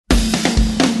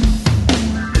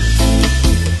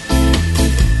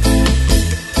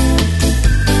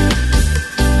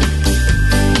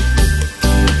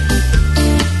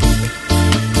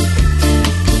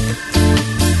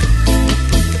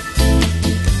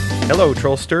Hello,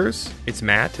 Trollsters. It's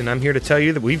Matt, and I'm here to tell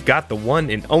you that we've got the one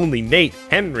and only Nate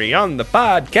Henry on the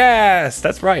podcast.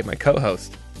 That's right, my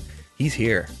co-host. He's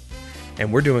here,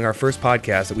 and we're doing our first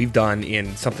podcast that we've done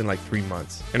in something like 3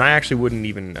 months. And I actually wouldn't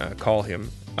even call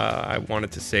him. I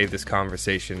wanted to save this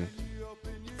conversation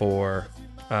for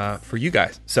you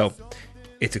guys. So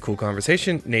it's a cool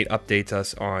conversation. Nate updates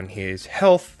us on his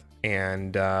health,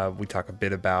 and we talk a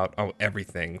bit about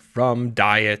everything from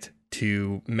diet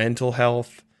to mental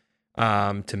health,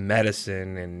 to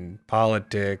medicine and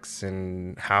politics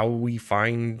and how we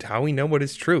know what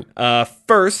is true.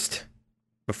 First,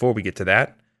 before we get to that,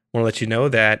 I want to let you know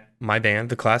that my band,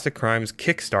 The Classic Crimes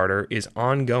Kickstarter, is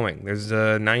ongoing. There's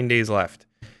 9 days left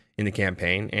in the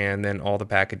campaign, and then all the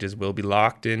packages will be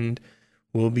locked, and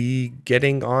we'll be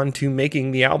getting on to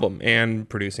making the album and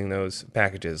producing those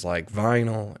packages like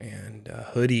vinyl and a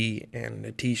hoodie and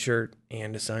a t-shirt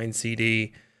and a signed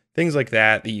CD, things like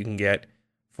that you can get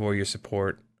for your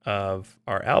support of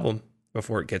our album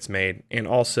before it gets made. And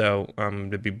also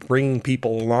to be bringing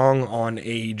people along on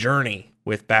a journey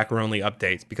with backer-only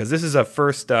updates, because this is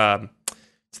it's the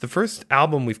first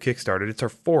album we've kickstarted. It's our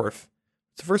fourth.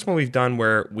 It's the first one we've done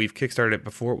where we've kickstarted it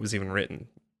before it was even written.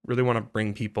 Really want to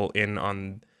bring people in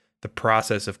on the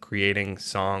process of creating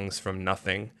songs from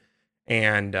nothing.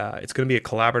 And it's going to be a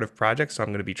collaborative project, so I'm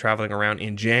going to be traveling around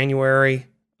in January,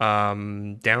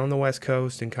 down the West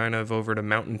Coast and kind of over to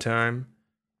Mountain Time.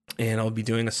 And I'll be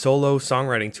doing a solo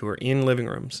songwriting tour in living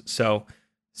rooms. So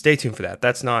stay tuned for that.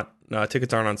 That's not,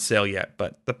 tickets aren't on sale yet,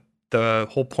 but the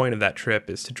whole point of that trip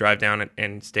is to drive down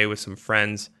and stay with some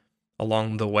friends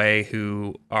along the way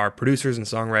who are producers and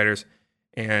songwriters,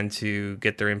 and to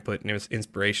get their input and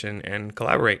inspiration and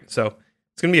collaborate. So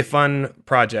it's going to be a fun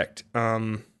project,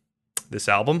 this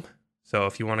album. So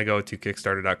if you want to go to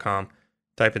Kickstarter.com,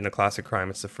 type in The Classic Crime.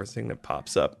 It's the first thing that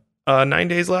pops up. 9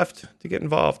 days left to get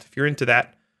involved. If you're into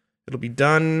that, it'll be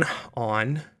done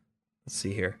on, let's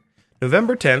see here,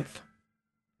 November 10th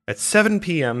at 7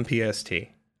 p.m. PST.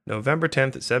 November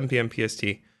 10th at 7 p.m. PST,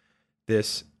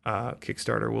 this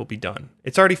Kickstarter will be done.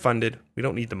 It's already funded. We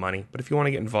don't need the money. But if you want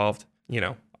to get involved,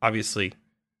 obviously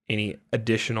any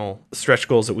additional stretch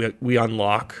goals that we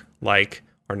unlock, like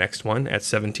our next one at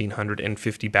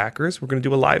 1,750 backers, we're going to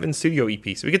do a live in studio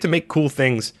EP. So we get to make cool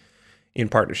things in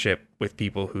partnership with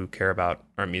people who care about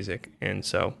our music. And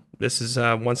so this is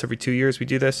once every 2 years we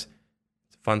do this.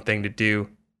 It's a fun thing to do.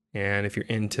 And if you're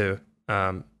into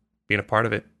being a part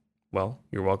of it, well,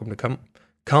 you're welcome to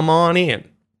come on in.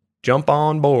 Jump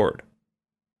on board.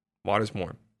 Water's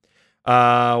warm.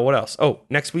 What else? Oh,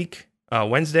 next week,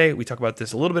 Wednesday, we talk about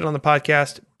this a little bit on the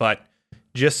podcast, but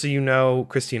just so you know,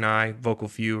 Christy and I, Vocal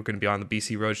Few, are going to be on the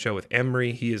BC Roadshow with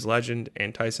Emery, He Is Legend,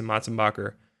 and Tyson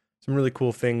Matzenbacher. Some really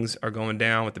cool things are going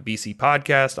down with the BC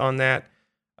podcast on that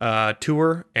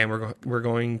tour, and we're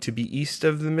going to be east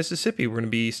of the Mississippi. We're going to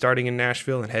be starting in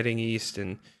Nashville and heading east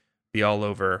and be all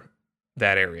over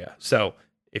that area. So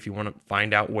if you want to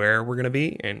find out where we're going to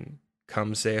be and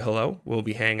come say hello, we'll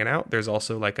be hanging out. There's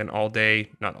also like an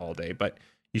not all day, but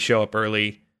you show up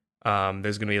early.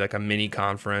 There's going to be like a mini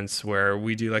conference where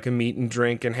we do like a meet and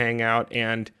drink and hang out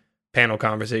and panel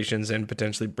conversations and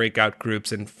potentially breakout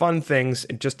groups and fun things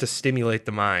just to stimulate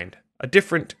the mind. A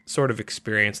different sort of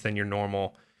experience than your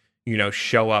normal,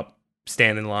 show up,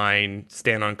 stand in line,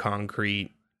 stand on concrete,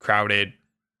 crowded,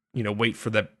 wait for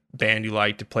the band you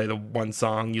like to play the one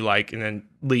song you like and then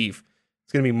leave.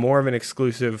 It's going to be more of an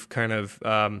exclusive kind of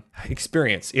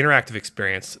interactive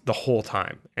experience the whole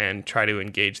time, and try to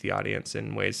engage the audience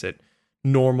in ways that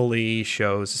normally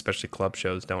shows, especially club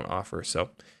shows, don't offer.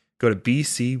 So go to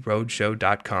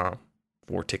bcroadshow.com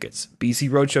for tickets.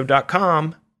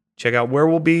 bcroadshow.com. Check out where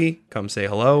we'll be. Come say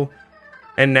hello.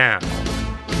 And now,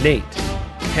 Nate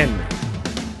Henry.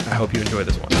 I hope you enjoy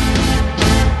this one.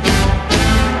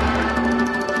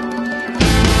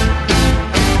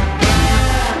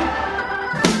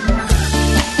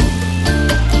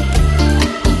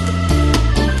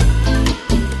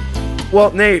 Well,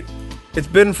 Nate, it's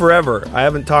been forever. I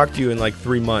haven't talked to you in like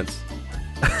 3 months.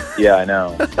 Yeah, I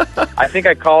know. I think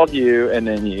I called you, and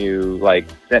then you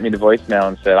sent me the voicemail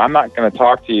and said, "I'm not going to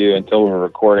talk to you until we're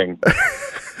recording."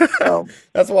 So.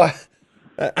 That's why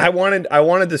I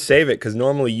wanted to save it, because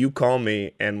normally you call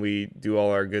me and we do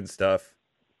all our good stuff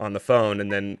on the phone, and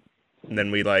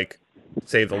then we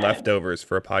save the leftovers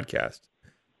for a podcast.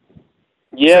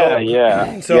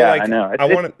 Yeah, So I know.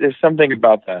 There's something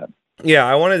about that. Yeah,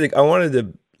 I wanted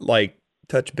to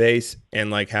touch base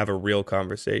and have a real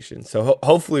conversation. So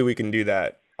hopefully we can do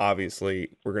that. Obviously,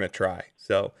 we're gonna try.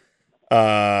 So,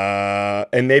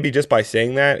 and maybe just by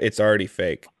saying that, it's already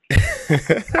fake.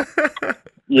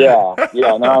 Yeah.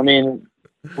 No, I mean,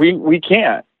 We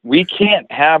can't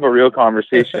have a real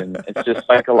conversation. It's just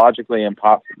psychologically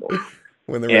impossible.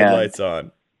 When the red light's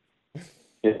on.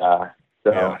 Yeah.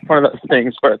 So it's one of those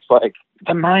things where it's like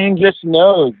the mind just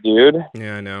knows, dude.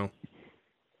 Yeah, I know.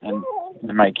 And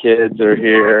my kids are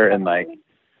here, and like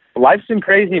life's been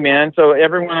crazy, man. So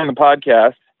everyone on the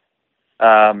podcast,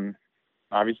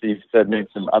 obviously you said made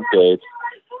some updates.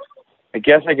 I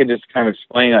guess I could just kind of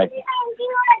explain, like,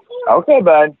 okay,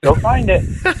 bud, go find it.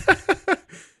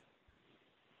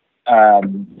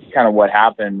 Kind of what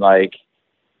happened. Like,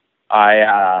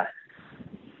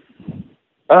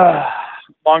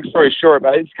 long story short,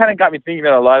 but it's kind of got me thinking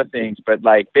about a lot of things. But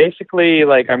like, basically,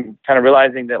 like, I'm kind of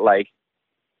realizing that like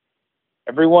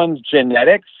everyone's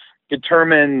genetics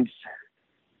determines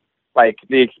like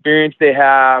the experience they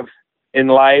have in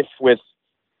life with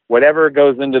whatever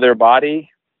goes into their body.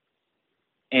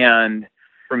 And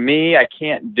for me, I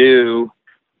can't do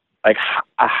like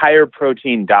a higher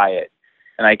protein diet.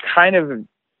 And I kind of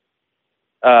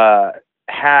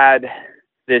had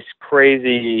this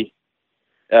crazy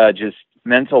just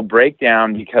mental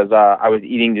breakdown because I was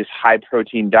eating this high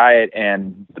protein diet,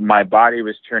 and my body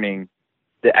was turning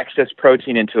the excess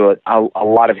protein into a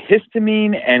lot of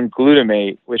histamine and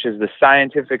glutamate, which is the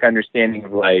scientific understanding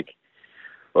of like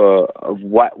of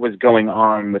what was going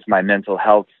on with my mental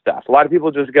health stuff. A lot of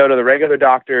people just go to the regular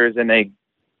doctors and they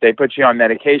put you on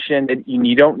medication, and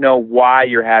you don't know why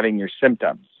you're having your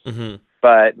symptoms. Mm-hmm.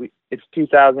 But it's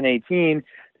 2018.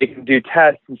 They can do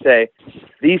tests and say,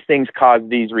 these things cause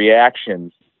these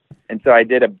reactions. And so I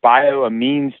did a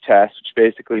bioamines test, which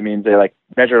basically means they like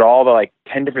measured all the like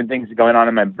 10 different things going on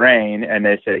in my brain. And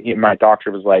they said, my doctor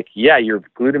was like, yeah, your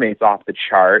glutamate's off the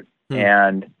chart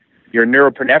and your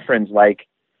neuropinephrine's like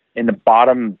in the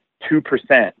bottom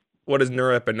 2%. What is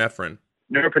norepinephrine?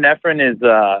 Norepinephrine is,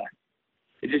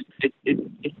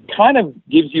 it kind of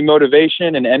gives you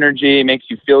motivation and energy,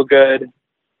 makes you feel good.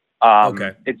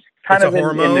 Okay. It's kind of a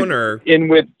hormone in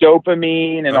with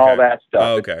dopamine and all that stuff.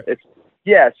 Oh, okay.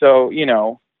 So,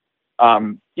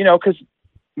 because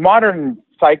modern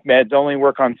psych meds only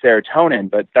work on serotonin,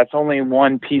 but that's only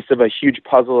one piece of a huge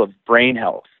puzzle of brain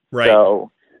health. Right.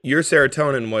 So your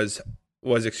serotonin was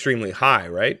extremely high,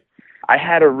 right? I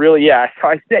had so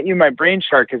I sent you my brain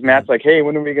chart because Matt's like, hey,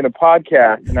 when are we going to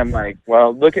podcast? And I'm like,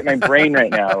 well, look at my brain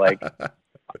right now. Like,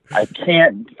 I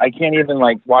can't even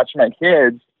like watch my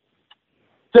kids.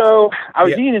 So I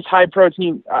was eating this high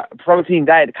protein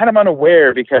diet, kind of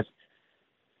unaware because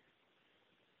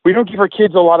we don't give our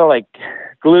kids a lot of like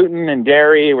gluten and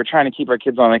dairy. We're trying to keep our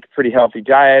kids on like a pretty healthy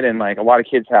diet. And like a lot of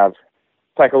kids have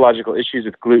psychological issues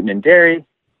with gluten and dairy.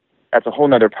 That's a whole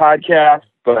nother podcast.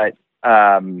 But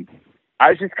I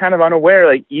was just kind of unaware,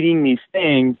 like eating these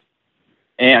things,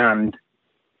 and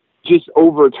just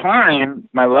over time,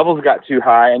 my levels got too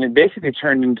high, and it basically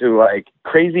turned into like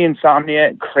crazy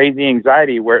insomnia, crazy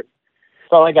anxiety, where it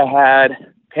felt like I had a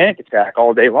panic attack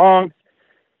all day long.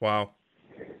 Wow.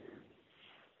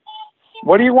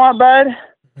 What do you want, bud?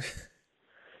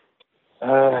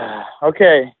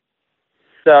 Okay.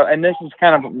 So, and this is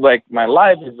kind of like my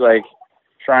life is like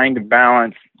trying to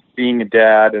balance being a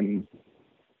dad and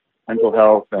mental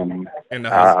health and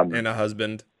a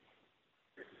husband.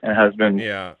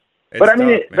 Yeah. But I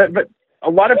mean, but a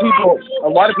lot of people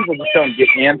just don't get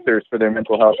answers for their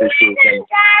mental health issues.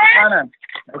 And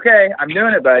okay, I'm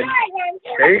doing it, bud.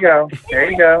 There you go.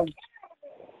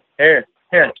 Here,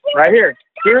 right here.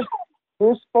 Here's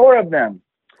 4 of them.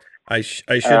 I should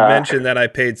mention that I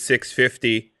paid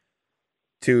 $6.50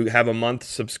 to have a month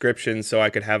subscription so I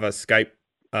could have a Skype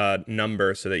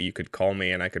number so that you could call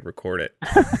me and I could record it.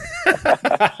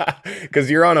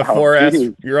 Because you're on a 4S.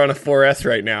 Geez. You're on a 4S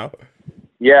right now.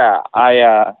 Yeah,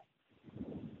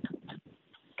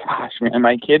 gosh, man,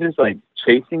 my kid is like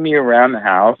chasing me around the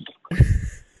house,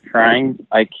 trying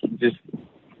like just.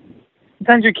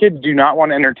 Sometimes your kids do not want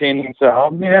to entertain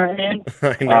themselves. You know what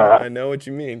I mean? I know what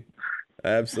you mean. I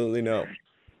absolutely know.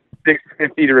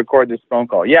 $6.50 to record this phone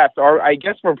call. Yeah, so I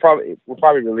guess we'll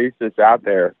probably release this out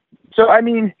there. So I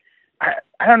mean, I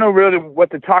don't know really what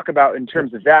to talk about in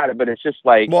terms of that, but it's just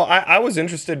like. Well, I was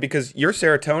interested because your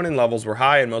serotonin levels were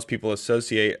high, and most people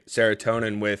associate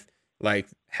serotonin with like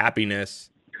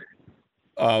happiness.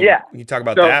 Yeah. Can you talk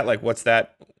about that? Like, what's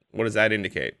that? What does that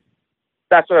indicate?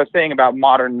 That's what I was saying about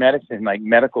modern medicine, like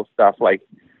medical stuff, like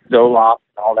Zoloft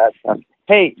and all that stuff.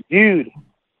 Hey, dude.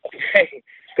 Hey,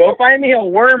 go find me a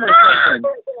worm or something.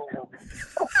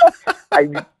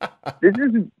 This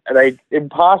is like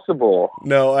impossible.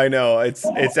 No, I know.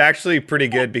 It's actually pretty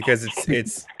good because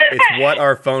it's what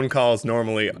our phone calls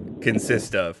normally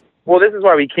consist of. Well, this is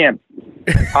why we can't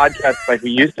podcast like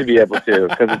we used to be able to,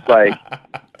 because it's like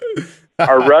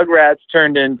our rugrats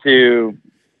turned into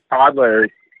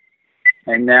toddlers,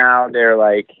 and now they're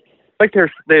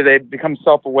they become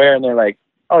self-aware, and they're like,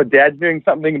 oh, Dad's doing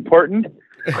something important.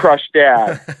 Crush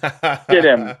Dad. Get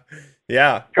him.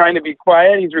 Yeah. Trying to be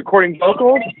quiet. He's recording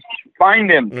vocals.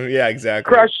 Find him. Yeah,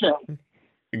 exactly. Crush him.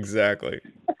 Exactly.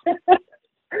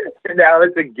 And now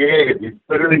it's a game. He's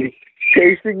literally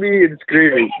chasing me and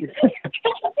screaming.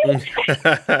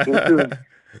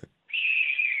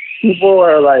 People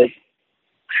are like,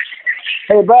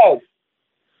 "Hey, bud."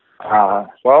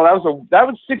 Well, that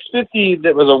was $6.50.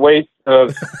 That was a waste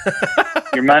of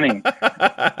your money.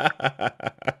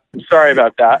 I'm sorry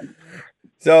about that.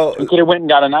 So we could have went and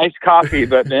got a nice coffee,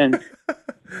 but then,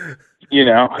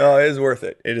 No, it is worth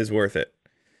it. It is worth it.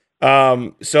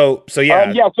 So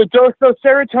yeah. So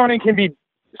serotonin can be,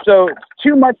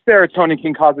 too much serotonin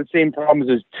can cause the same problems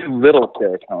as too little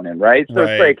serotonin, right? So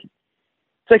right.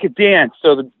 it's like a dance.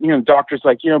 So the doctor's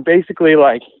like, basically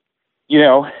like,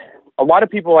 a lot of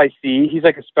people I see, he's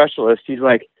like a specialist. He's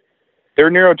like, their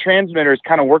neurotransmitters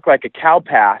kind of work like a cow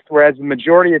path, whereas the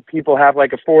majority of people have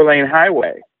like a 4-lane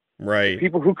highway. Right.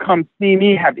 People who come see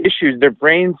me have issues. Their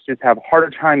brains just have a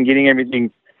harder time getting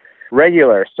everything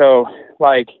regular. So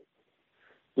like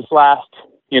this last,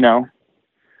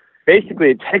 basically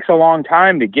it takes a long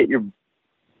time to get your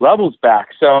levels back.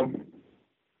 So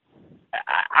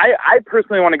I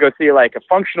personally want to go see like a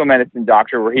functional medicine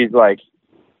doctor where he's like,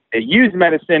 they use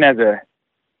medicine as a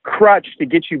crutch to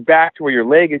get you back to where your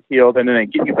leg is healed, and then they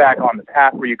get you back on the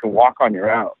path where you can walk on your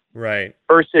own. Right.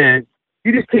 Versus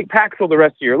you just take Paxil the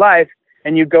rest of your life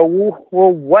and you go,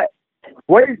 well, what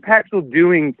is Paxil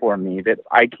doing for me that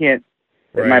I can't,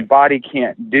 that my body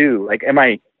can't do? Like, am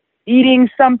I eating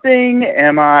something?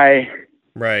 Am I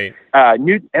right?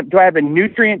 Do I have a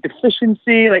nutrient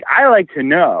deficiency? Like, I like to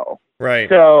know. Right.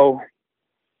 So,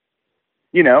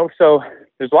 so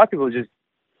there's a lot of people who just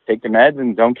take the meds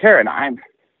and don't care, and I'm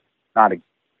not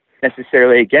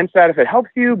necessarily against that if it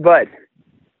helps you, but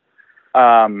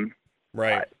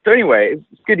right. So anyway,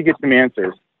 it's good to get some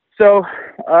answers. So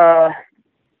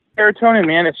serotonin,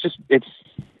 man, it's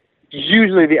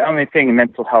usually the only thing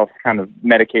mental health kind of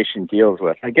medication deals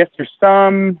with. I guess there's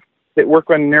some that work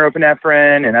on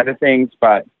norepinephrine and other things,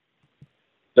 but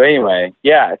so anyway,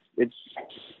 yeah, it's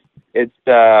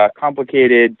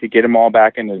complicated to get them all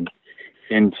back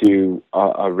into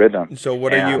a rhythm. So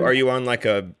what are you on like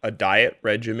a diet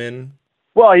regimen?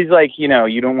 Well, he's like, you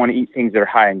don't want to eat things that are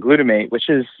high in glutamate, which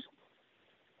is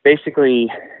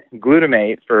basically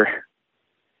glutamate for,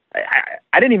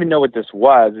 I didn't even know what this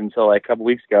was until like a couple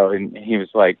weeks ago. And he was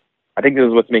like, I think this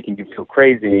is what's making you feel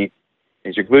crazy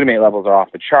is your glutamate levels are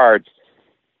off the charts.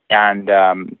 And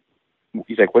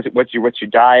he's like, what's your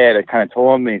diet? I kind of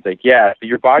told him, and he's like, yeah, so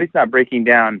your body's not breaking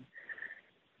down.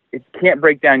 It can't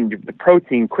break down the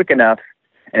protein quick enough,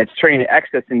 and it's turning to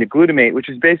excess into glutamate, which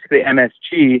is basically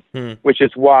MSG, which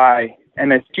is why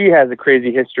MSG has a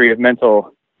crazy history of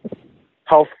mental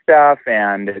health stuff,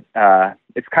 and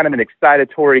it's kind of an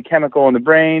excitatory chemical in the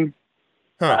brain.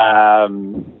 Huh.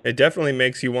 It definitely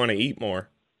makes you want to eat more.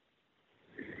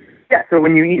 Yeah, so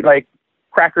when you eat like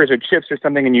crackers or chips or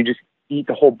something and you just eat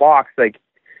the whole box, like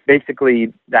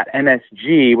basically that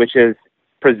MSG, which is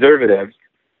preservatives,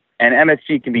 and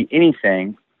MSG can be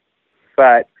anything,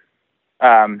 but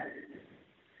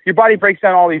your body breaks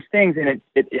down all these things, and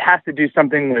it has to do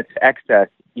something with excess,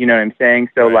 you know what I'm saying?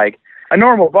 So like a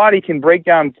normal body can break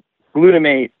down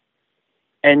glutamate,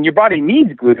 and your body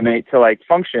needs glutamate to like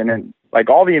function, and like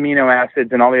all the amino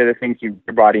acids and all the other things your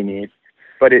body needs,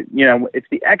 but it's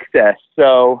the excess.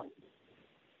 So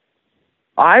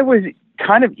I was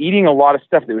kind of eating a lot of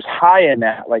stuff that was high in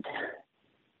that. Like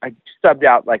I subbed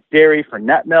out like dairy for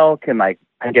nut milk, and like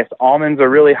I guess almonds are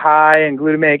really high in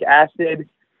glutamic acid,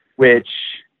 which,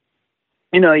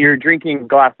 you're drinking a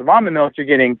glass of almond milk, you're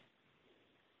getting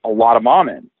a lot of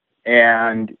almonds,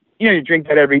 and you drink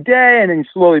that every day, and then it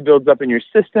slowly builds up in your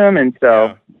system, and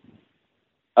so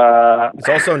it's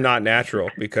also not natural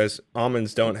because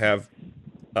almonds don't have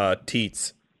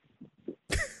teats.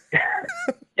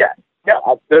 Yeah,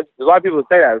 there's a lot of people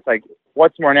say that. It's like,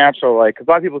 what's more natural? Like, 'cause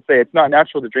a lot of people say it's not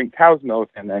natural to drink cow's milk,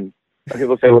 and then some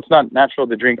people say, well, it's not natural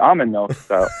to drink almond milk.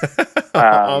 So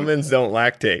almonds don't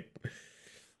lactate.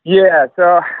 Yeah.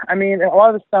 So I mean, a lot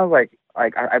of this sounds like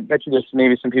I bet you there's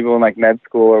maybe some people in like med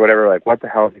school or whatever, like, what the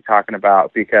hell is he talking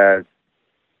about? Because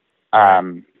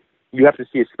you have to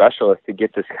see a specialist to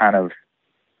get this kind of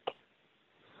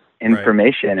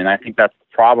information, and I think that's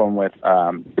the problem with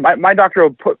my doctor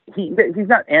will he's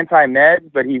not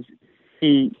anti-med, but he's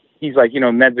like,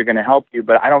 meds are going to help you,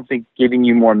 but I don't think giving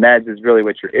you more meds is really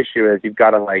what your issue is. You've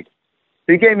got to so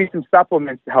he gave me some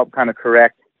supplements to help kind of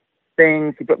correct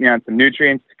things. He put me on some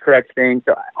nutrients to correct things.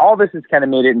 So all this has kind of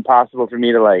made it impossible for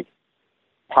me to like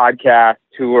podcast,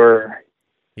 tour,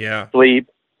 Yeah. sleep,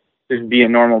 just be a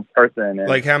normal person. And,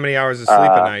 Like how many hours of sleep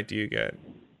a night do you get?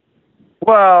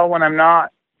 well, when I'm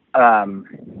not,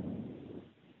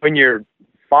 when your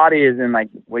body is in like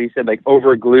what you said, like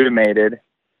over-glutamated,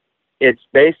 it's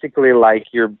basically like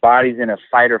your body's in a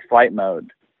fight or flight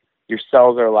mode. Your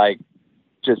cells are like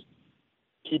just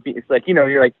keeping, it's like, you know,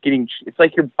 you're like getting, it's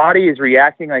like your body is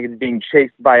reacting like it's being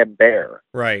chased by a bear.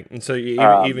 Right. And so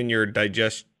even your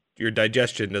digestion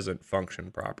doesn't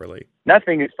function properly.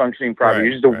 Nothing is functioning properly. Right,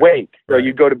 You're just awake. So right.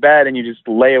 you go to bed and you just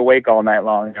lay awake all night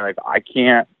long. And you're like, I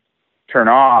can't turn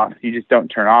off. You just don't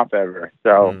turn off ever.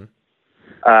 So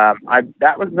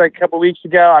that was like a couple weeks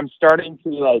ago. I'm starting to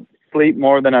like sleep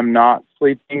more than I'm not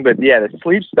sleeping. But yeah, the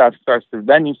sleep stuff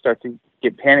then you start to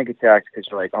get panic attacks because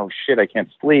you're like, oh shit, I can't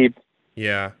sleep.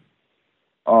 Yeah.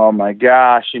 Oh my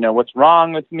gosh, you know, what's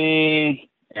wrong with me?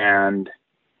 And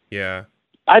yeah,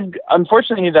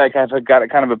 unfortunately, like I've got a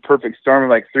kind of a perfect storm of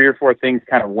like 3 or 4 things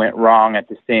kind of went wrong at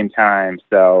the same time.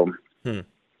 So,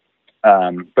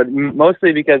 but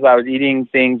mostly because I was eating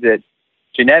things that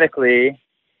genetically,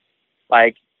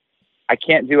 like I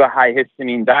can't do a high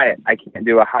histamine diet. I can't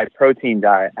do a high protein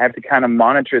diet. I have to kind of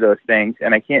monitor those things,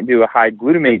 and I can't do a high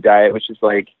glutamate diet, which is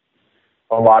like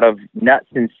a lot of nuts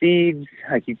and seeds.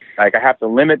 Like I have to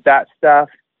limit that stuff,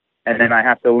 and then I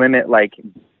have to limit like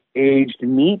aged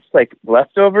meats, like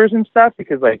leftovers and stuff,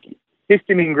 because like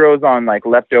histamine grows on like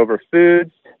leftover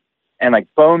foods and like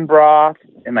bone broth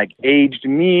and like aged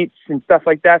meats and stuff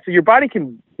like that. So your body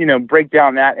can, you know, break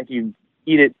down that if you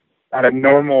eat it at a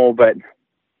normal, but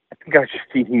I think I was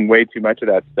just eating way too much of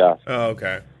that stuff. Oh,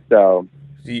 okay. So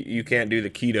you can't do the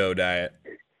keto diet.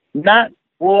 That's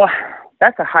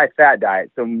a high fat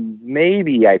diet. So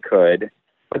maybe I could,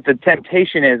 but the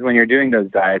temptation is when you're doing those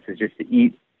diets is just to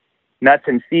eat nuts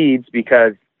and seeds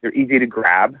because they're easy to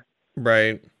grab.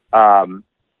 Right.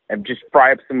 And just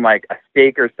fry up some like a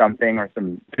steak or something or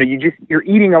some. So you're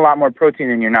eating a lot more protein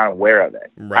and you're not aware of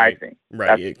it. Right. I think.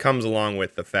 Right. It comes along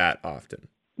with the fat often.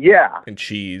 Yeah. And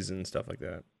cheese and stuff like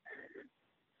that.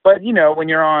 But you know,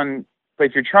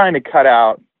 if you're trying to cut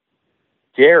out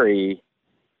dairy,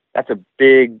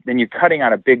 then you're cutting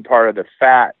out a big part of the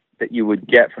fat that you would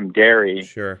get from dairy.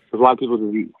 Sure. Because a lot of people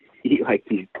just eat like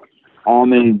these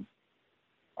almond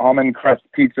crust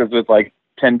pizzas with like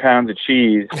 10 pounds of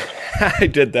cheese. I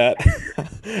did that.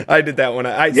 I did that when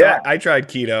I tried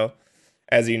keto,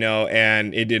 as you know,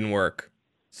 and it didn't work.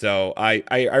 So I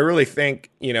really think,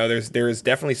 you know, there's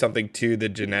definitely something to the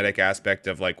genetic aspect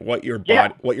of like what your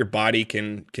body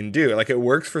can do. Like it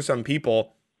works for some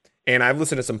people, and I've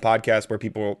listened to some podcasts where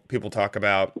people talk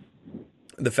about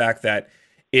the fact that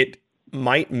it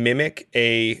might mimic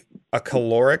a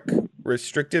caloric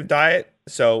restrictive diet.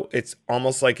 So it's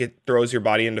almost like it throws your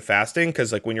body into fasting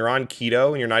because like when you're on keto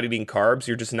and you're not eating carbs,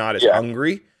 you're just not as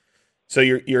hungry. So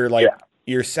you're like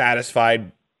you're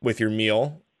satisfied with your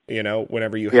meal, you know,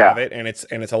 whenever you have it, and it's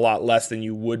a lot less than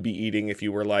you would be eating if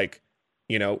you were like,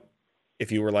 you know,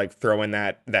 if you were like throwing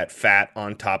that fat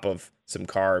on top of some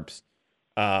carbs.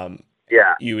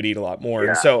 You would eat a lot more.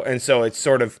 Yeah. And so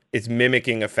it's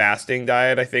mimicking a fasting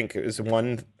diet, I think is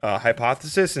one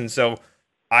hypothesis. And so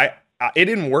it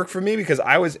didn't work for me because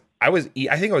I think I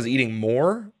was eating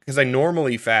more because I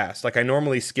normally fast. Like I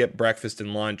normally skip breakfast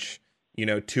and lunch, you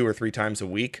know, 2 or 3 times a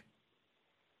week.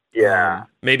 Yeah.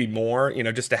 Maybe more, you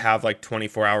know, just to have like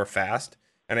 24-hour fast.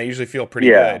 And I usually feel pretty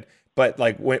good. But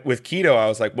like with keto, I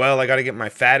was like, well, I got to get my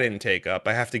fat intake up.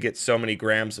 I have to get so many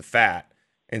grams of fat.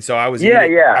 And so I was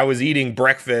I was eating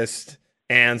breakfast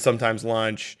and sometimes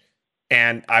lunch,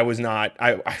 and I was not.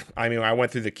 I mean, I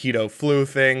went through the keto flu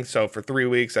thing, so for 3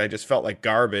 weeks I just felt like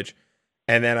garbage.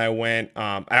 And then I went.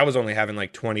 I was only having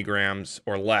like 20 grams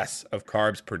or less of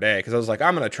carbs per day because I was like,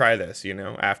 I'm gonna try this, you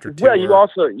know. After well, you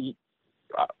also.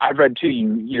 I've read too.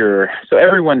 So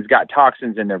everyone's got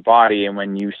toxins in their body, and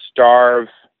when you start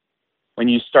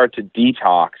to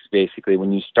detox, basically,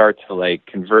 when you start to like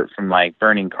convert from like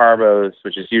burning carbos,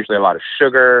 which is usually a lot of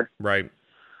sugar, right,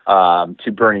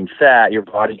 to burning fat, your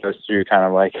body goes through kind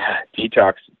of like a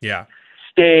detox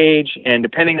stage. And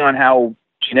depending on how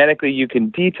genetically you can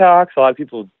detox, a lot of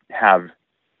people have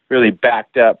really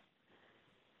backed up.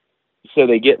 So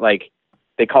they get like,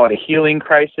 they call it a healing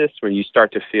crisis where you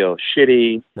start to feel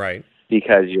shitty, right,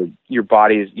 because your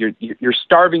body's, you're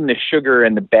starving the sugar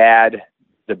and the bad,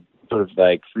 sort of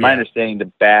like, from my understanding, the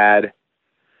bad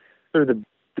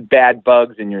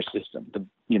bugs in your system.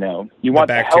 You want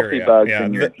the healthy bugs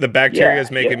in your. The bacteria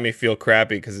is making me feel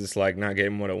crappy because it's like not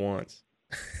getting what it wants.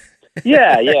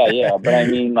 yeah. But I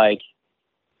mean, like,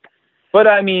 But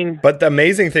I mean, But the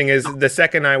amazing thing is, the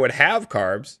second I would have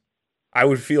carbs, I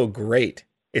would feel great.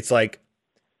 It's like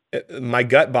my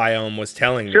gut biome was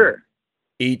telling me, sure.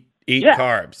 eat Yeah.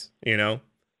 carbs, you know?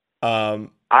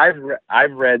 I've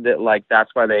read that, like,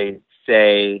 that's why they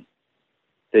say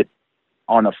that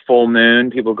on a full moon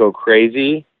people go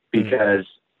crazy, because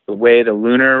the way the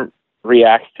lunar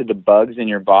reacts to the bugs in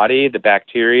your body, the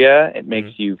bacteria, it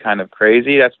makes you kind of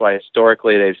crazy. That's why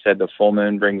historically they've said the full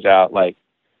moon brings out like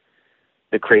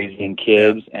the crazy in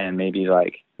kids and maybe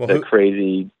like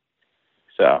crazy.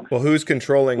 So, well, who's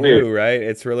controlling weird. who, right?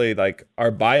 It's really like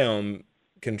our biome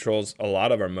controls a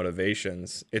lot of our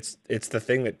motivations. It's the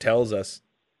thing that tells us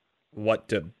what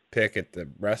to pick at the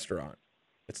restaurant.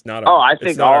 It's not. I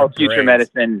think all future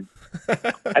medicine.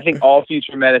 I think all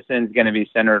future medicine is going to be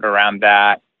centered around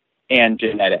that and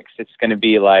genetics. It's going to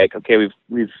be like, okay,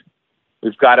 we've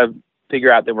got to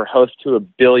figure out that we're host to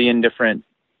 1 billion different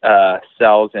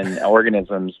cells and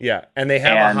organisms. Yeah, and they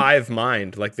have a hive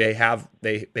mind. Like they have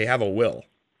a will,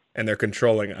 and they're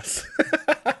controlling us.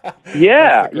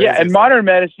 Yeah. And modern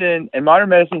medicine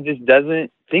just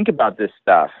doesn't think about this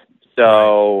stuff.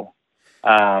 So.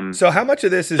 Right. So how much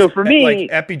of this is for me, like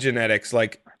epigenetics?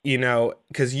 Like, you know,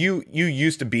 because you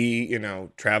used to be, you know,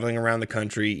 traveling around the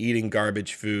country, eating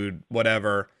garbage food,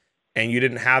 whatever, and you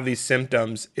didn't have these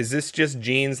symptoms. Is this just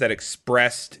genes that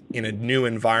expressed in a new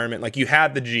environment? Like you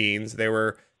had the genes, they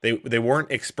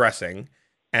weren't expressing,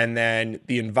 and then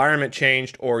the environment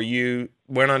changed, or you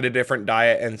went on a different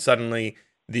diet and suddenly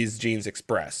these genes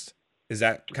expressed. Is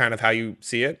that kind of how you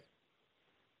see it?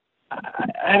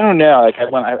 I don't know. Like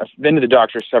I've been to the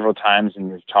doctor several times and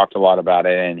we've talked a lot about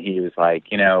it, and he was like,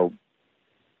 you know,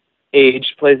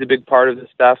 age plays a big part of this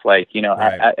stuff. Like, you know,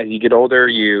 right. As you get older,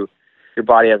 your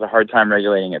body has a hard time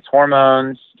regulating its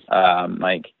hormones.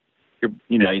 Like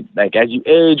like as you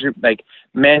age, like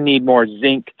men need more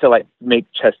zinc to like make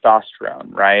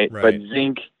testosterone, right? But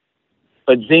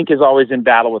zinc is always in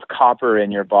battle with copper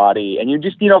in your body, and you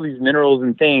just need all these minerals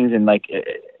and things, and like.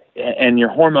 And your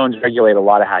hormones regulate a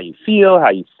lot of how you feel, how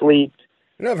you sleep.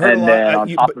 And I've heard a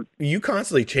lot. You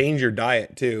constantly change your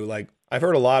diet too. Like I've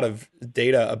heard a lot of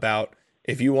data about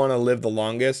if you want to live the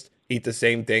longest, eat the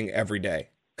same thing every day.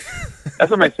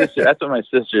 That's what my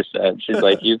sister said. She's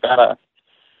like, you gotta.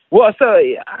 Well, so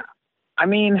I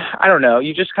mean, I don't know.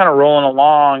 You just kind of rolling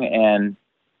along, and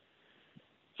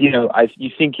you know,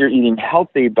 you think you're eating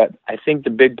healthy, but I think the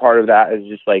big part of that is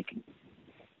just like.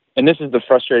 And this is the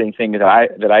frustrating thing that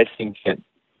I think that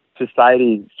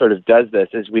society sort of does this,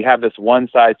 is we have this one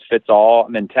size fits all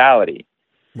mentality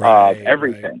of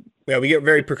everything. Right. Yeah, we get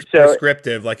very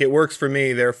prescriptive. Like it works for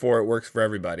me, therefore it works for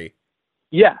everybody.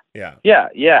 Yeah.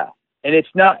 And it's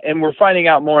not. And we're finding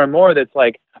out more and more that's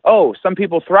like, oh, some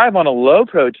people thrive on a low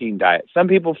protein diet. Some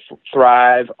people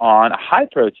thrive on a high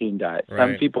protein diet. Right.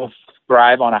 Some people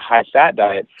thrive on a high fat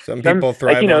diet. Some people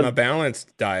thrive on a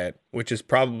balanced diet, which is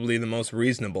probably the most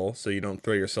reasonable, so you don't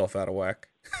throw yourself out of whack.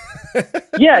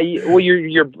 Yeah, well,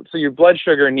 your blood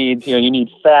sugar needs, you need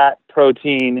fat,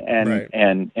 protein,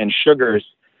 and sugars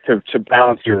to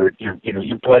balance your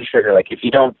blood sugar. Like if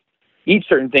you don't eat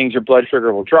certain things, your blood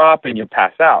sugar will drop and you'll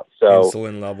pass out. So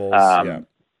insulin levels,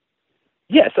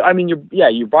 yeah. So I mean,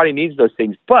 your body needs those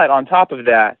things, but on top of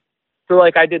that. So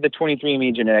like I did the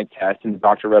 23andMe genetic test, and the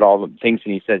doctor read all the things,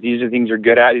 and he says, these are things you're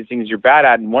good at, these things you're bad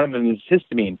at, and one of them is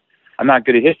histamine. I'm not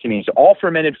good at histamine. So all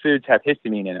fermented foods have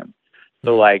histamine in them.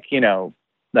 So like,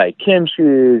 like kimchi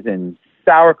and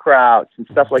sauerkrauts and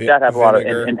stuff like that have a lot of,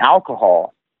 and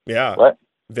alcohol. Yeah. What?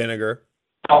 Vinegar.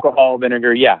 Alcohol,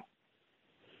 vinegar, yeah.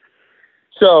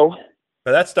 So.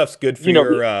 But that stuff's good for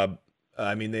your,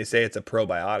 I mean, they say it's a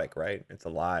probiotic, right? It's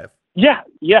alive. Yeah.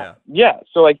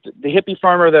 So like the hippie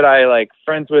farmer that I like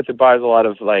friends with, that buys a lot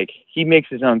of like, he makes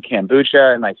his own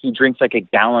kombucha and like he drinks like a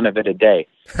gallon of it a day.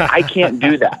 I can't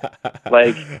do that.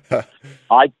 Like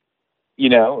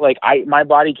my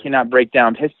body cannot break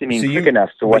down histamine quick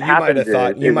enough. So what happens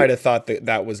is you might have thought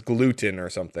that was gluten or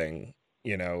something.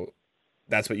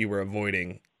 That's what you were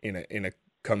avoiding in a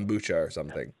kombucha or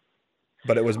something.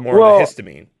 But it was more of the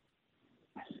histamine.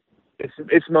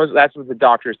 That's what the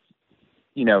doctors.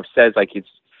 Says like it's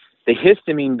the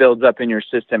histamine builds up in your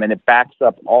system and it backs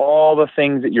up all the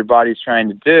things that your body's trying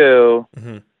to do.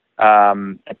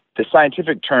 Mm-hmm. The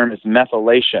scientific term is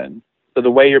methylation. So the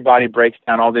way your body breaks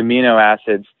down all the amino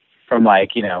acids from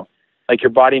like your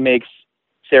body makes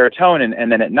serotonin, and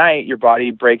then at night your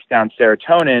body breaks down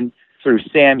serotonin through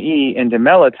SAMe into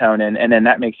melatonin, and then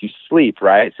that makes you sleep,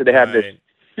 right? So they have this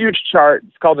huge chart.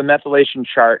 It's called the methylation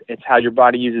chart. It's how your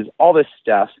body uses all this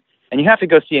stuff. And you have to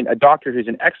go see a doctor who's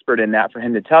an expert in that for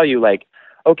him to tell you, like,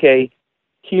 okay,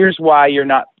 here's why you're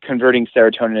not converting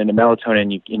serotonin into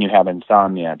melatonin and you have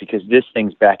insomnia, because this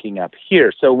thing's backing up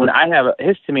here. So when I have a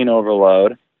histamine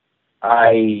overload,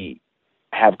 I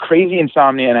have crazy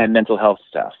insomnia and I have mental health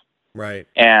stuff. Right.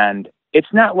 And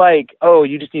it's not like, oh,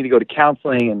 you just need to go to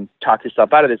counseling and talk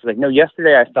yourself out of this. It's like, no,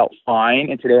 yesterday I felt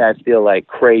fine and today I feel like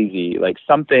crazy. Like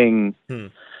something's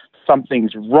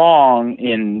wrong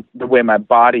in the way my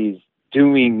body's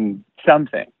doing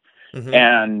something. Mm-hmm.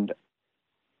 And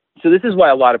so this is why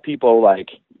a lot of people, like,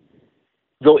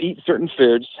 they'll eat certain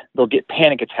foods, they'll get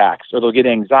panic attacks or they'll get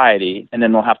anxiety, and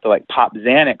then they'll have to like pop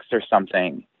Xanax or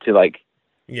something to like,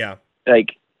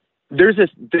 there's this,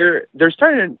 they're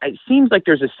starting to, it seems like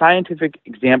there's a scientific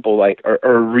example, like, or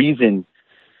a reason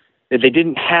that they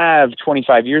didn't have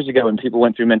 25 years ago when people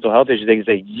went through mental health issues. They can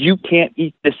say, you can't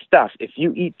eat this stuff. If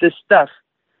you eat this stuff,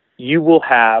 you will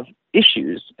have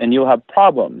issues and you'll have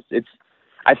problems.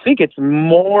 I think it's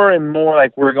more and more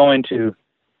like we're going to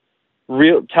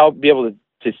be able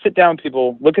to sit down with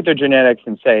people, look at their genetics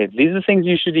and say, these are the things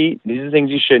you should eat. These are the things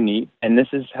you shouldn't eat. And this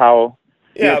is how,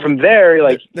 from there,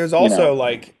 like, there's also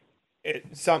like,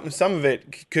 some of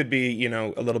it could be,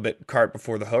 a little bit cart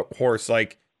before the horse.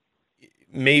 Like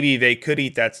maybe they could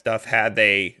eat that stuff had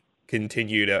they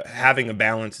continued having a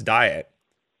balanced diet,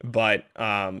 but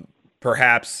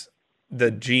perhaps the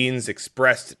genes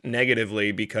expressed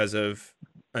negatively because of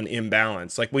an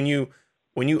imbalance. Like when you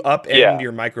upend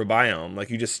your microbiome, like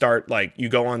you just start, like you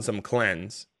go on some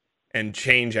cleanse and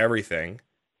change everything,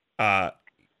 that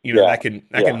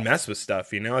can mess with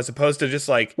stuff, as opposed to just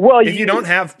like, if you don't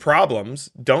have problems,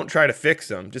 don't try to fix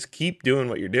them. Just keep doing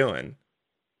what you're doing.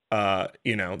 That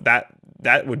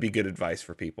would be good advice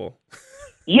for people.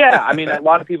 Yeah. I mean, a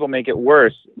lot of people make it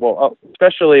worse. Well,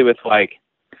 especially with like,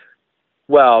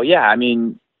 especially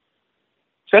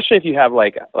if you have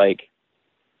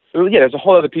there's a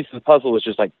whole other piece of the puzzle is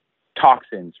just like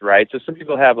toxins, right? So some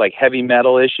people have like heavy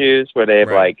metal issues where they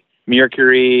have like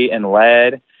mercury and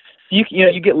lead. You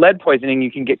get lead poisoning,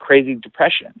 you can get crazy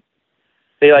depression.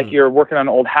 Say like you're working on an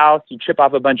old house, you chip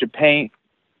off a bunch of paint,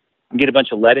 and get a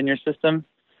bunch of lead in your system.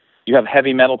 You have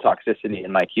heavy metal toxicity,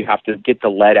 and like you have to get the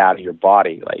lead out of your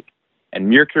body. And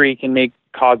mercury can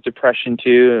cause depression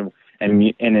too,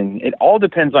 and it all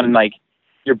depends on like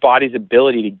your body's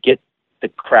ability to get the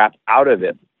crap out of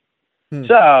it.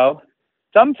 So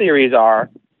some theories are,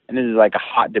 and this is like a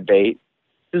hot debate,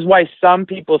 this is why some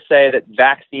people say that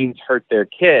vaccines hurt their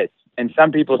kids and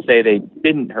some people say they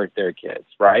didn't hurt their kids,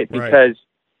 right? Because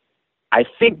I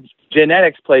think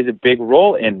genetics plays a big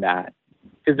role in that,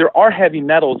 because there are heavy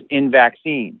metals in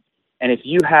vaccines. And if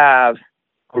you have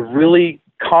a really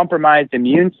compromised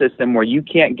immune system where you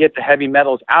can't get the heavy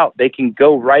metals out, they can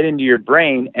go right into your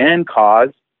brain and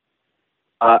cause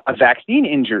a vaccine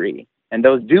injury. And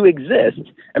those do exist.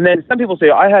 And then some people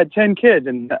say, I had 10 kids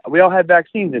and we all had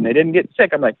vaccines and they didn't get sick.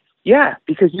 I'm like, yeah,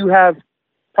 because you have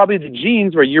probably the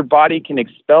genes where your body can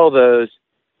expel those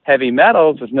heavy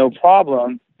metals with no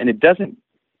problem and it doesn't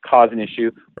cause an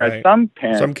issue. Right.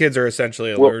 Some kids are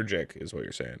essentially allergic, is what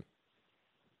you're saying.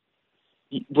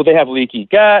 Well, they have leaky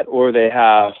gut, or they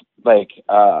have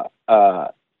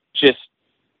just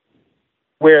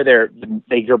where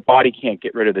your body can't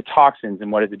get rid of the toxins,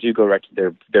 and what does it do? Go right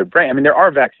to their brain. I mean, there are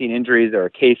vaccine injuries, there are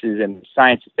cases, and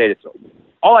science to say that.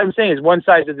 All I'm saying is one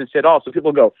size doesn't fit all. So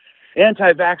people go,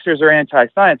 anti-vaxxers are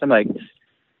anti-science. I'm like,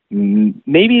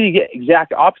 maybe the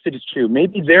exact opposite is true.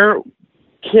 Maybe their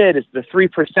kid is the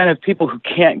 3% of people who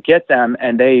can't get them,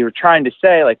 and they were trying to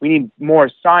say, like, we need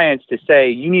more science to say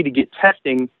you need to get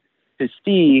testing to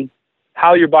see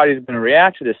how your body is going to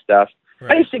react to this stuff.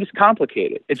 Right. I just think it's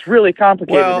complicated. It's really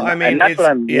complicated. Well, I mean, and that's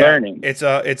what I'm learning. It's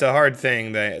a hard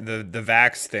thing, the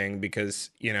vax thing,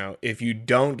 because if you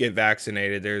don't get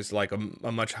vaccinated, there's like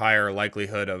a much higher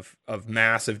likelihood of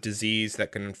massive disease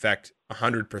that can infect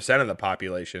 100% of the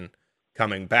population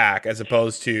coming back, as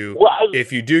opposed to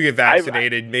if you do get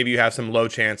vaccinated, maybe you have some low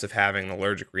chance of having an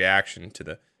allergic reaction to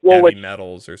the heavy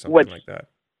metals or something like that.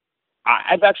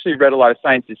 I've actually read a lot of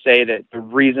science to say that the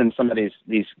reason some of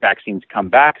these vaccines come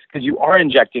back is because you are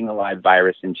injecting a live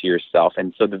virus into yourself,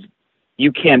 and so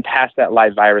you can pass that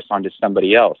live virus on to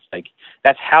somebody else. Like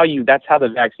that's how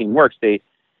the vaccine works. They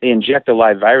inject a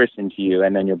live virus into you,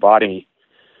 and then your body,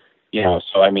 So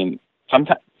I mean,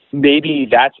 sometimes maybe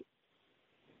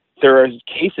there are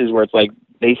cases where it's like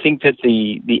they think that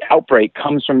the outbreak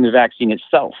comes from the vaccine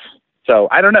itself. So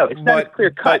I don't know. It's not a clear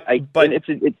cut.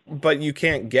 But you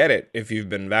can't get it if you've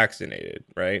been vaccinated,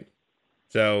 right?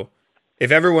 So if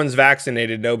everyone's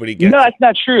vaccinated, nobody gets it. No, that's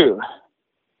not true.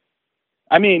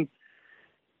 I mean,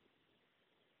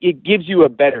 it gives you a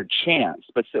better chance.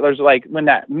 But so there's like when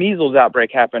that measles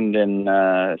outbreak happened in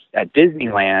at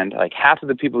Disneyland, like half of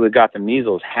the people that got the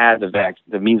measles had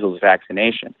the measles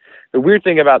vaccination. The weird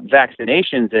thing about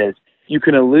vaccinations is you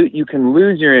can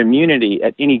lose your immunity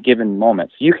at any given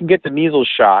moment. So you can get the measles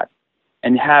shot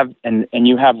and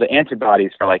you have the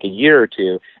antibodies for like a year or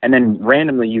two, and then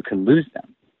randomly you can lose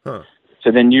them. Huh.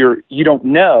 So then you don't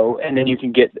know, and then you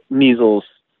can get measles.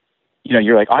 You know,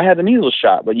 you're like, I had the measles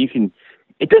shot, but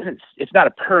it's not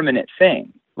a permanent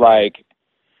thing. Like,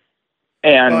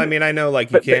 and well, I mean, I know,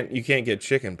 like, you can't get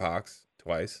chicken pox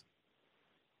twice.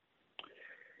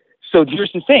 So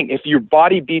here's the thing: if your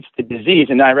body beats the disease,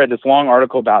 and I read this long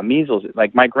article about measles.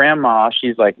 Like my grandma,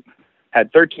 she's like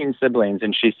had 13 siblings,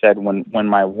 and she said when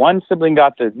my one sibling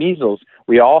got the measles,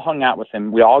 we all hung out with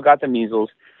him. We all got the measles,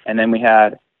 and then we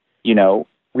had, you know,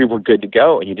 we were good to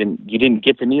go, and you didn't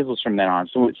get the measles from then on.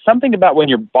 So it's something about when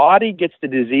your body gets the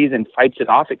disease and fights it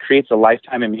off, it creates a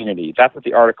lifetime immunity. That's what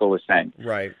the article was saying.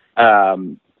 Right.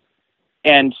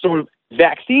 And so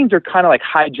vaccines are kind of like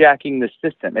hijacking the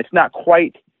system. It's not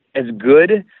quite as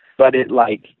good, but it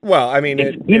like... Well, I mean,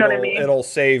 you know what I mean? It'll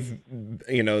save,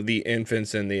 you know, the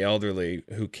infants and the elderly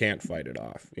who can't fight it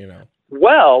off, you know?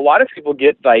 Well, a lot of people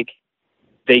get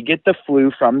they get the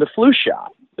flu from the flu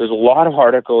shot. There's a lot of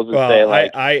articles that say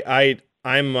like...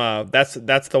 I'm that's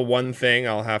the one thing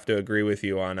I'll have to agree with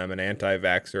you on. I'm an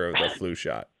anti-vaxxer of the flu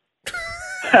shot.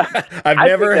 I've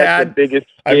never had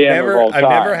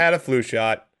a flu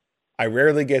shot. I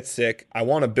rarely get sick. I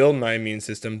want to build my immune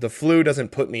system. The flu doesn't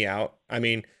put me out. I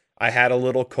mean, I had a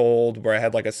little cold where I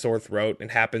had like a sore throat. It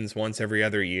happens once every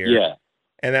other year. Yeah.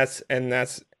 And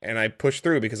I push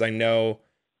through because I know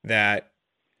that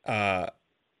I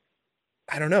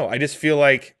don't know. I just feel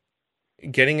like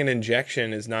getting an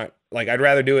injection is not like, I'd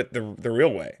rather do it the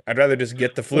real way. I'd rather just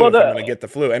get the flu if I'm going to get the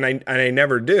flu, and I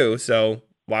never do. So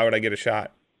why would I get a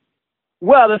shot?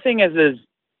 Well, the thing is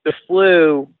the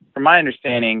flu, from my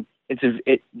understanding,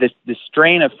 the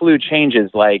strain of flu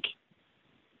changes like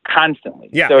constantly.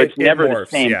 Yeah, so it's never morphs,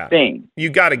 the same thing. You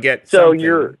got to get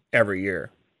something every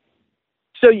year.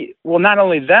 So well, not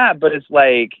only that, but it's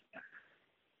like,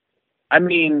 I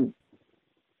mean,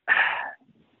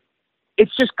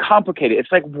 it's just complicated.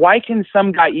 It's like, why can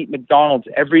some guy eat McDonald's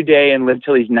every day and live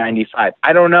till he's 95?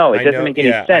 I don't know. It doesn't make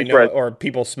any sense. Or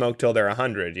people smoke till they're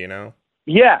 100, you know?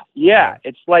 Yeah.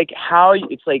 It's like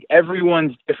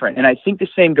everyone's different. And I think the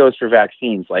same goes for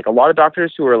vaccines. Like a lot of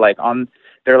doctors who are like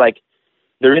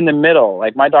they're in the middle.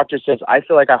 Like my doctor says, I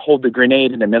feel like I hold the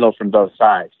grenade in the middle from both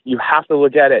sides. You have to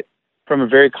look at it from a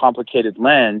very complicated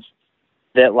lens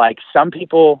that like some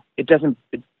people,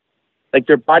 like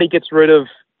their body gets rid of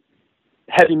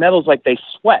heavy metals like they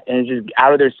sweat and it's just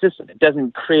out of their system. It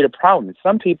doesn't create a problem. And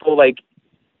some people, like,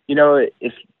 you know,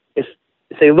 if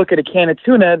they look at a can of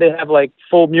tuna, they have like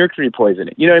full mercury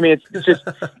poisoning. You know what I mean? It's just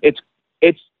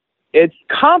it's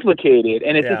complicated,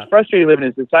 and it's just frustrating living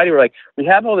in a society where like we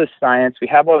have all this science, we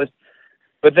have all this,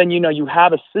 but then, you know, you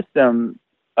have a system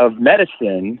of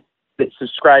medicine that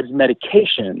subscribes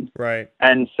medication. Right.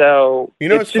 And so, you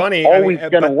know, it's funny, always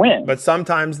going to win. But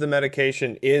sometimes the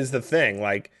medication is the thing.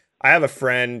 Like, I have a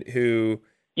friend who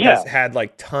has had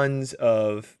like tons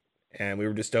of, and we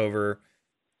were just over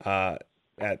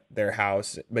at their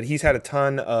house, but he's had a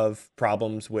ton of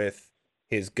problems with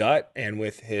his gut and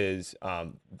with his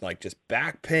like just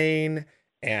back pain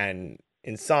and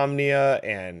insomnia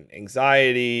and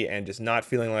anxiety and just not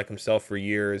feeling like himself for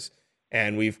years.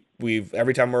 And we've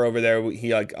every time we're over there,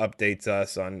 he like updates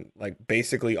us on like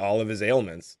basically all of his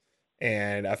ailments.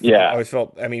 And I always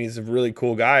felt, I mean, he's a really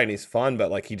cool guy and he's fun, but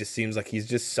like he just seems like he's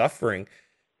just suffering.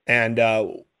 And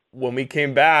when we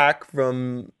came back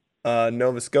from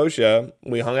Nova Scotia,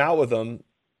 we hung out with him,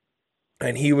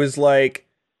 and he was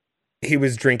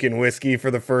drinking whiskey for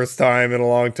the first time in a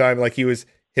long time. Like he was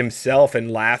himself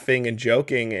and laughing and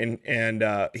joking.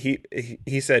 And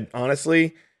he said,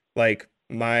 honestly, like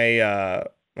my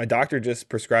doctor just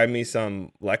prescribed me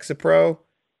some Lexapro,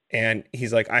 and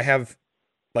he's like,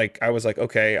 I was like,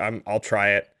 okay, I'll try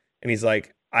it. And he's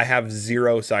like, I have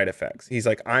 0 side effects. He's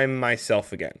like, I'm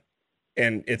myself again.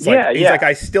 And it's like, he's like,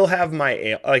 I still have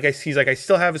he's like, I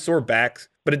still have a sore back,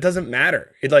 but it doesn't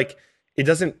matter. It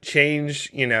doesn't change,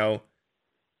 you know,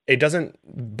 it doesn't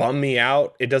bum me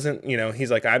out. It doesn't, you know,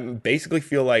 he's like, I basically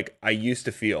feel like I used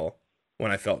to feel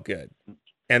when I felt good,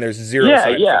 and there's 0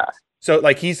 side effects. So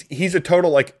like, he's a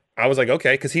total, like, I was like,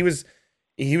 okay. 'Cause he was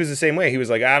the same way. He was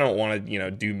like, I don't want to, you know,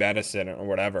 do medicine or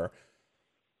whatever.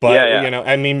 But you know,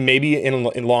 I mean, maybe in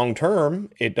long term,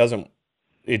 it doesn't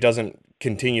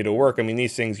continue to work. I mean,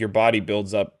 these things, your body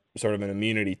builds up sort of an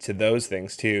immunity to those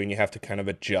things too, and you have to kind of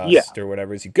adjust or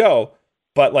whatever as you go.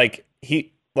 But like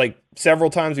he like several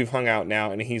times we've hung out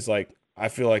now, and he's like, I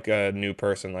feel like a new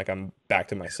person, like I'm back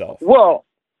to myself. Well,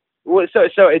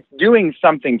 so it's doing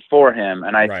something for him,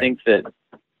 and I Right. think that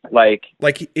like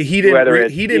he didn't whether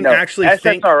it's, he didn't actually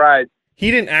think SSRIs.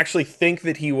 he didn't actually think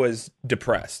that he was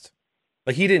depressed.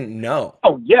 Like he didn't know.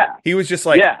 Oh yeah, He was just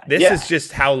like, Yeah, this yeah. is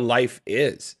just how life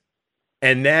is.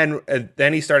 And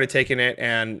then he started taking it,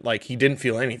 and like he didn't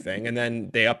feel anything. And then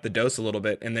they upped the dose a little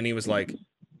bit, and then he was like,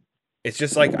 it's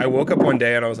just like I woke up one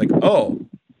day and I was like, oh,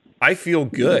 I feel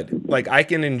good. Like I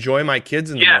can enjoy my kids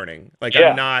in the Yeah. morning. Like Yeah.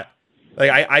 I'm not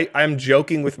like I'm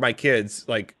joking with my kids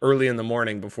like early in the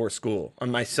morning before school on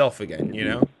myself again, you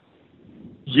know?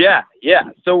 Yeah,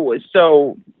 yeah. So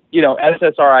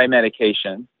SSRI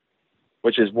medication,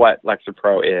 which is what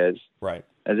Lexapro is, Right.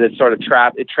 as it sort of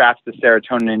traps the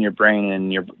serotonin in your brain,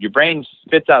 and your brain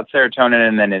spits out serotonin,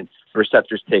 and then its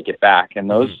receptors take it back, and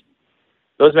those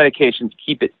medications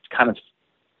keep it kind of,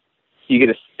 you get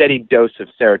a steady dose of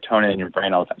serotonin in your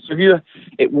brain all the time. So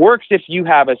it works if you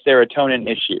have a serotonin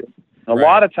issue. A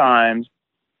lot of times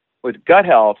with gut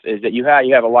health is that you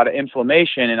have a lot of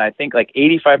inflammation, and I think like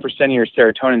 85% of your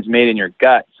serotonin is made in your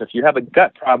gut. So if you have a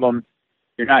gut problem,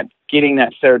 you're not getting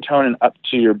that serotonin up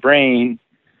to your brain,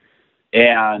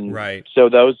 and so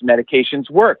those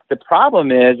medications work. The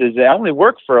problem is they only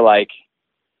work for like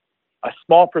a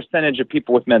small percentage of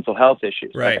people with mental health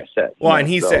issues. Right. Like I said. Well, and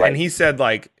he said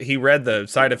like he read the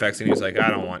side effects and he was like,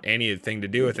 I don't want anything to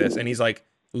do with this. And he's like,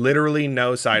 literally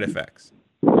no side effects.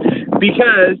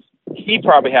 Because he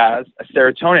probably has a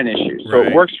serotonin issue, so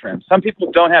it works for him. Some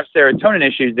people don't have serotonin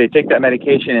issues. They take that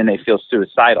medication and they feel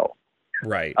suicidal.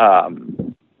 Right.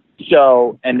 And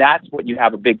that's what you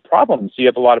have a big problem. So you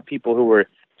have a lot of people who are,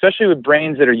 especially with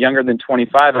brains that are younger than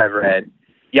 25, I've read,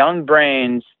 young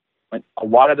brains, when a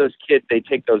lot of those kids, they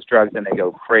take those drugs and they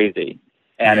go crazy.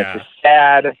 And it's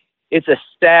a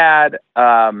sad,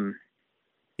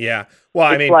 yeah. Well,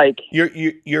 I mean, like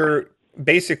you're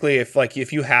basically,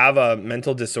 if you have a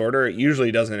mental disorder, it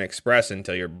usually doesn't express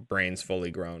until your brain's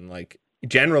fully grown. Like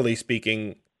generally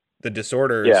speaking, the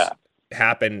disorders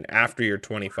happen after you're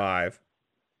 25.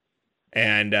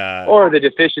 And or the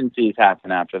deficiencies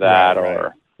happen after that,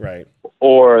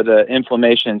 or the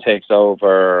inflammation takes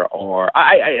over, or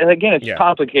again, it's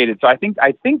complicated. So I think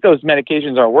those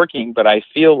medications are working, but I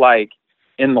feel like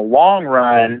in the long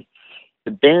run,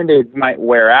 the Band-Aids might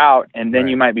wear out, and then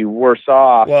you might be worse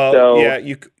off. Well,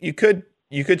 you could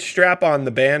strap on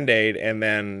the Band-Aid and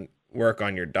then work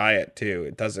on your diet too.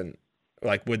 It doesn't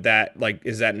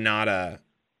is that not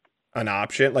an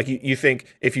option? Like you think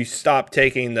if you stop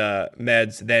taking the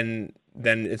meds, then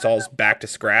it's all back to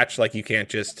scratch. Like you'd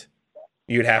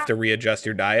have to readjust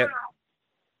your diet.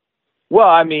 Well,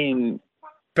 I mean,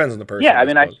 depends on the person. Yeah,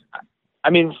 I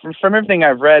mean, from everything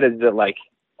I've read is that like,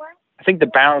 I think the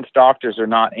balanced doctors are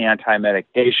not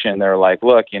anti-medication. They're like,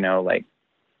 look,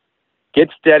 get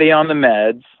steady on the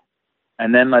meds,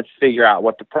 and then let's figure out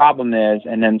what the problem is,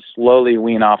 and then slowly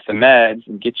wean off the meds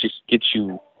and get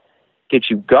you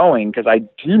going. Because I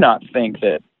do not think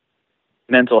that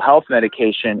mental health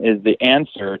medication is the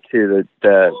answer to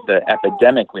the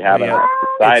epidemic we have in our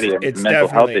society of mental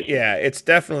health issues. Yeah, it's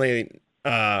definitely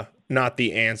not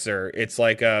the answer. It's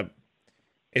like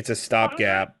it's a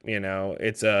stopgap.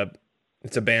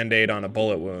 It's a Band-Aid on a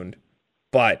bullet wound,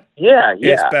 but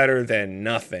it's better than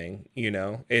nothing.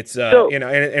 It's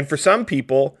and for some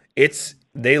people,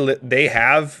 they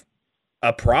have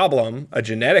a problem, a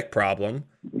genetic problem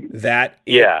that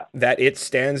it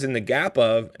stands in the gap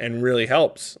of and really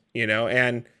helps,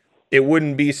 and it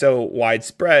wouldn't be so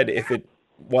widespread if it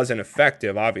wasn't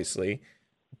effective, obviously.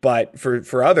 But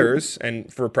for others,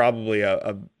 and for probably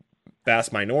a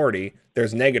vast minority,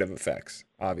 there's negative effects,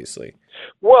 obviously.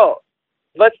 Well,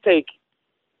 I've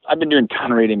been doing a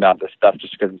ton of reading about this stuff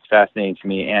just because it's fascinating to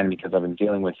me and because I've been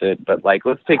dealing with it. But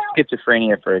let's take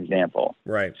schizophrenia, for example.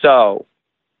 Right. So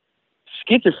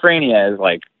schizophrenia is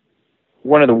like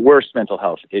one of the worst mental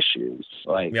health issues.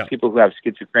 People who have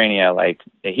schizophrenia,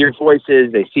 they hear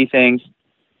voices, they see things,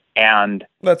 and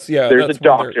there's a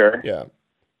doctor.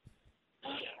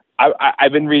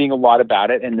 I've been reading a lot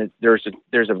about it, and there's a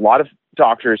lot of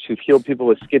doctors who've healed people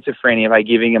with schizophrenia by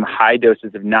giving them high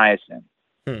doses of niacin,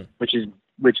 which is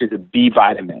a B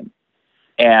vitamin.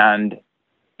 And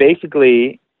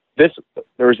basically, there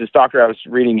was this doctor I was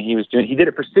reading. He did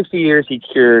it for 60 years. He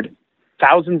cured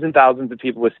thousands and thousands of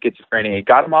people with schizophrenia. He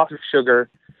got them off of sugar,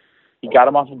 he got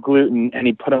them off of gluten, and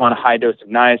he put them on a high dose of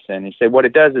niacin. He said what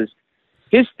it does is,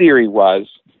 his theory was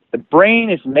the brain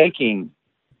is making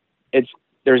it's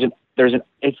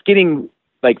getting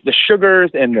like the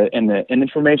sugars and the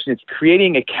information. It's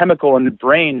creating a chemical in the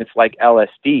brain that's like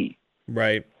LSD.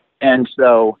 Right. And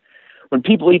so when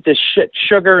people eat this shit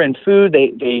sugar and food,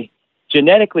 they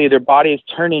genetically, their body is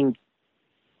turning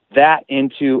that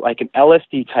into like an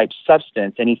LSD type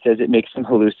substance. And he says it makes them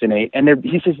hallucinate. And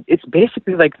he says it's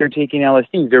basically like they're taking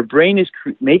LSD. Their brain is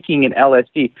making an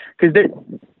LSD because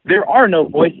there are no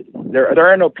voices. There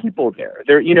are no people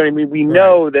there. You know what I mean? We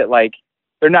know that like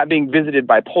they're not being visited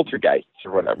by poltergeists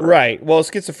or whatever. Right. Well,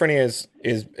 schizophrenia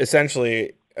is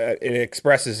essentially it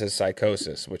expresses as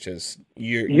psychosis, which is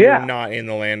you're not in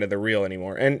the land of the real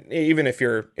anymore. And even if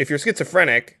you're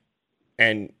schizophrenic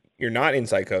and you're not in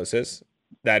psychosis,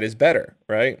 that is better,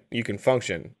 right? You can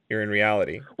function. You're in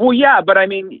reality. Well, yeah, but I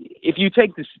mean, if you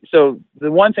take this, so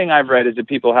the one thing I've read is that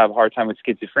people have a hard time with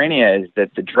schizophrenia is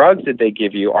that the drugs that they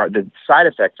give you the side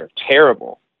effects are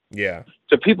terrible. Yeah.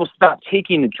 So people stop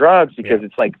taking the drugs because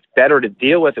it's like better to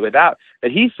deal with it without. But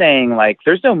he's saying like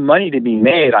there's no money to be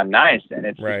made on niacin.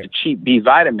 It's just a cheap B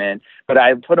vitamin. But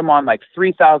I put them on like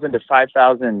 3,000 to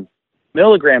 5,000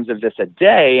 milligrams of this a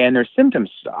day, and their symptoms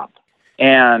stop.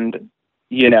 And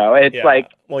it's like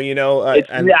it's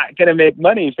not going to make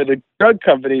money for the drug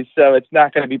companies, so it's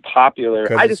not going to be popular.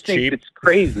 I just think it's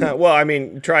crazy. Well, I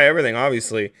mean, try everything,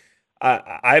 obviously.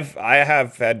 I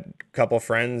have had a couple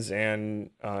friends and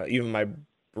even my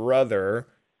brother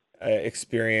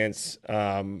experience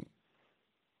not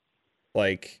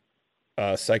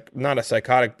a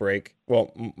psychotic break.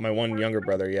 Well, my one younger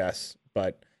brother, yes,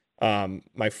 but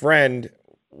my friend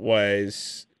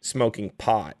was smoking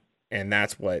pot, and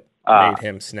that's what made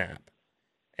him snap.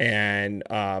 And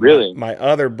really, my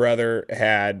other brother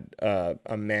had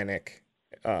a manic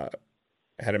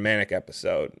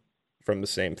episode from the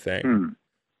same thing.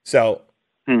 So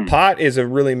pot is a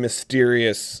really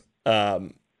mysterious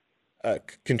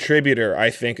contributor, I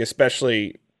think,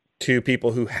 especially to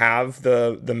people who have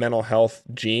the mental health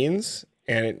genes,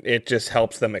 and it just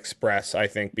helps them express, I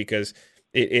think, because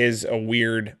it is a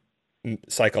weird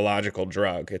psychological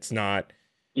drug. It's not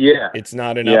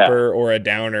an upper or a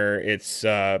downer. It's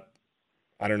I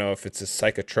don't know if it's a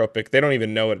psychotropic. They don't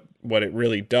even know what it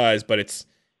really does, but it's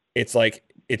like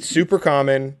it's super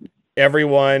common.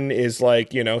 Everyone is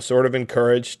like, sort of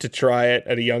encouraged to try it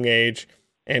at a young age,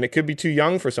 and it could be too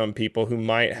young for some people who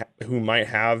might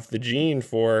have the gene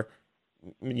for,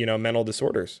 mental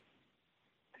disorders.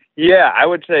 Yeah, I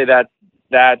would say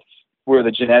that's where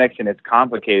the genetics and it's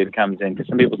complicated comes in, because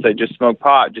some people say just smoke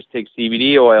pot, just take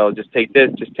CBD oil, just take this,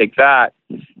 just take that.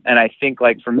 And I think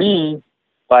like for me,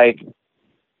 like,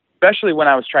 especially when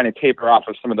I was trying to taper off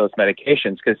of some of those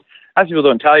medications, because as people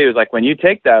don't tell you is like when you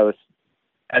take those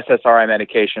SSRI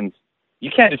medications, you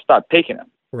can't just stop taking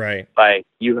them. Right. Like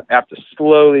you have to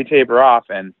slowly taper off,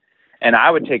 and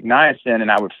I would take niacin and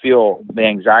I would feel the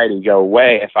anxiety go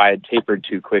away if I had tapered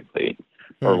too quickly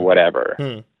or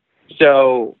whatever.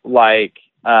 So like,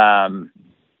 what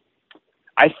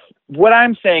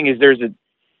I'm saying is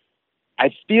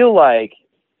I feel like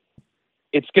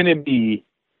it's going to be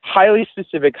highly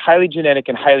specific, highly genetic,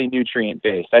 and highly nutrient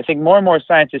based. I think more and more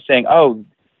science is saying, oh,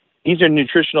 these are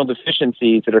nutritional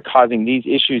deficiencies that are causing these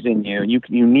issues in you.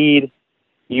 You need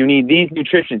these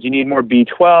nutritions. You need more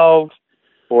B12,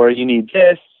 or you need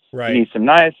this. Right. You need some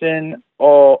niacin.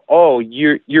 Oh,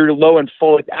 you're low in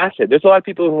folic acid. There's a lot of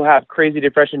people who have crazy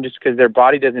depression just because their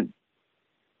body doesn't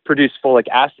produce folic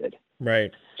acid.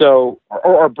 Right. So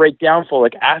or break down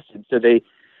folic acid. So they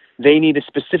need a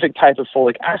specific type of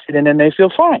folic acid, and then they feel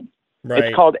fine. Right.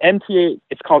 It's called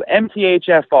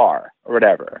MTHFR or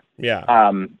whatever. Yeah.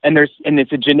 And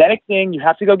it's a genetic thing. You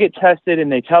have to go get tested,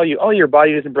 and they tell you, oh, your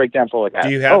body doesn't break down folic acid.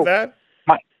 Do you have that?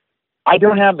 I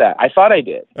don't have that. I thought I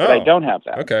did, but I don't have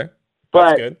that. Okay. But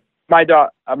that's good. My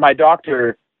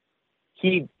doctor,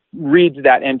 he reads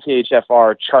that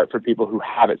MTHFR chart for people who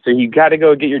have it. So you got to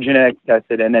go get your genetics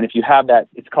tested, and then if you have that,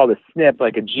 it's called a SNP,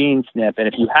 like a gene SNP. And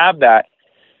if you have that,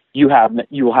 you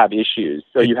will have issues.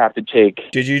 So you have to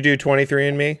take. Did you do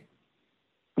 23andMe?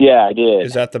 Yeah, I did.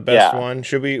 Is that the best one?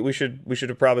 We should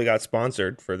have probably got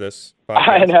sponsored for this podcast.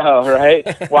 I know, right?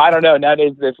 Well, I don't know.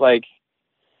 Nowadays, it's like,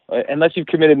 unless you've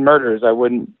committed murders, I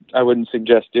wouldn't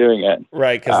suggest doing it.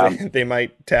 Right, because they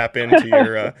might tap into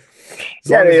your.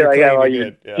 They have all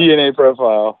your DNA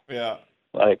profile. Yeah.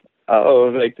 Like,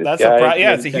 like this that's guy.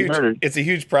 It's a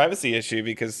huge privacy issue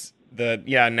because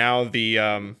now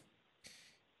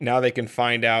they can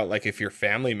find out like if your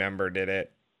family member did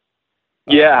it.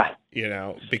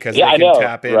 Because they can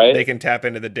tap in. Right? They can tap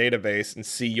into the database and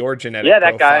see your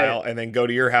genetic profile, and then go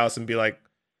to your house and be like,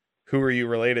 "Who are you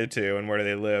related to, and where do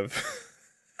they live?"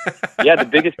 Yeah, the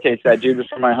biggest case, that dude was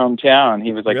from my hometown.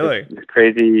 He was like really? this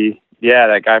crazy. Yeah,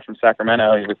 that guy from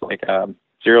Sacramento. He was like a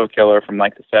serial killer from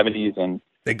like the 70s, and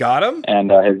they got him. And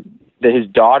his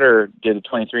daughter did a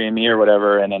 23andMe or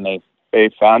whatever, and then they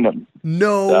found him.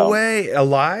 No way.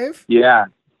 Alive? Yeah.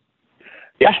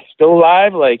 Yeah, still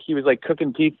alive. Like, he was like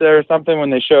cooking pizza or something when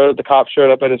the cops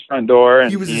showed up at his front door. And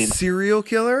he was a serial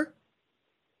killer?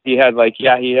 He had like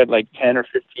 10 or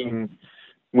 15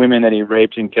 women that he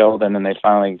raped and killed, and then they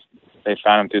found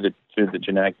him through the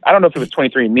genetic. I don't know if it was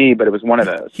 23andMe, but it was one of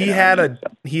those. He had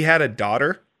a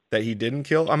daughter that he didn't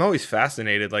kill. I'm always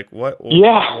fascinated. Like, what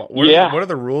are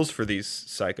the rules for these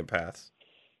psychopaths?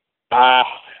 I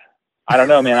don't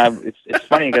know, man. It's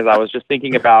funny because I was just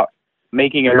thinking about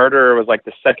Making a Murderer was like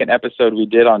the second episode we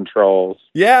did on trolls.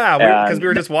 Yeah, because we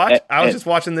were just watching. I was just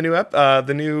watching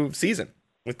the new season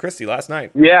with Christy last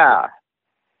night. Yeah,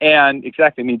 and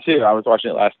exactly, me too. I was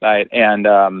watching it last night, and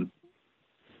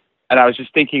I was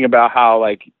just thinking about how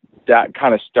like that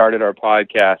kind of started our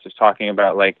podcast, just talking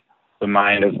about like the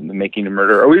mind of Making a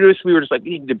Murderer. Or we were just like, we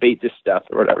need to debate this stuff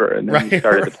or whatever, and then we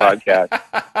started the podcast.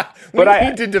 We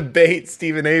need to debate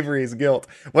Stephen Avery's guilt.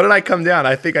 What did I come down?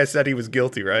 I think I said he was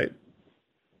guilty, right?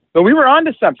 But we were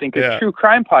onto something, because true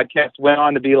crime podcasts went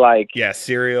on to be like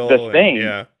serial the thing.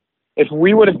 Yeah. If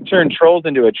we would have turned Trolls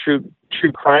into a true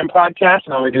crime podcast,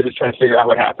 and all we did was try to figure out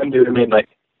what happened, we would have made like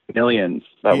millions.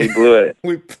 But we blew it.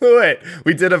 We blew it.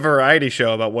 We did a variety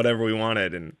show about whatever we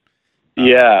wanted, and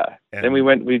then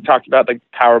we talked about the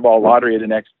Powerball lottery the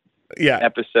next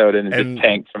episode, and it just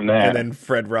tanked from there. And then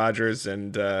Fred Rogers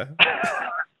and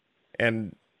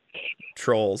and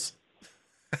Trolls.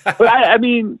 But I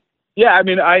mean,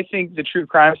 I think the true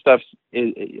crime stuff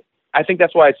I think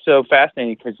that's why it's so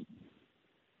fascinating, because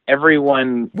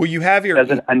everyone you have your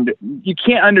you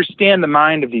can't understand the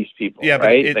mind of these people. Yeah,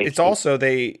 right? But it's also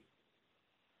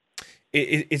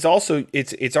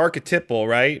it's archetypal,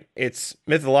 right? It's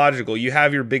mythological. You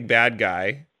have your big bad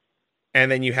guy,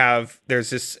 and then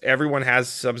everyone has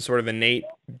some sort of innate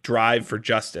drive for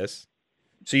justice.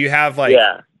 So you have like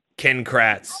Ken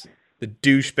Kratz, the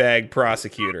douchebag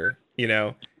prosecutor,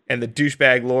 and the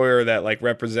douchebag lawyer that like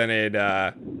represented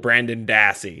Brandon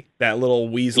Dassey, that little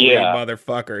weaselly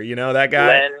motherfucker. You know that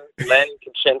guy? Len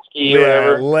Kaczynski,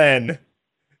 whatever. Len.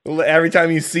 Every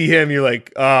time you see him, you're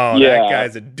like, oh, that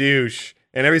guy's a douche.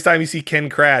 And every time you see Ken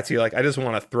Kratz, you're like, I just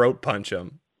want to throat punch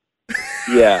him.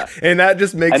 Yeah. And that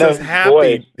just makes us happy.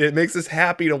 Boy. It makes us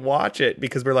happy to watch it,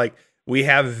 because we're like, we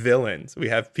have villains. We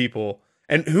have people.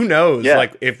 And who knows,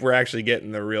 like, if we're actually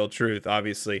getting the real truth,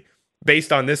 obviously.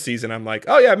 Based on this season, I'm like,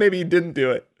 oh yeah, maybe he didn't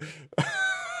do it.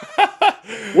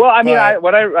 Well, I mean,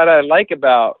 what I like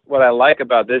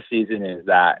about this season is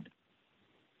that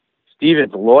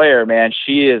Steven's lawyer, man,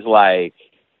 she is like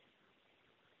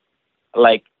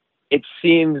it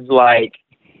seems like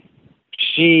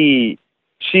she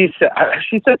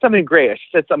said something great. She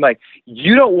said something like,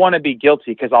 "You don't want to be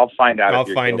guilty because I'll find out. I'll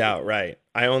find guilty. Out, right?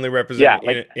 I only represent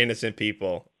innocent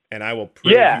people, and I will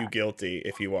prove you guilty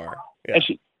if you are." Yeah.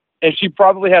 And she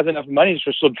probably has enough money,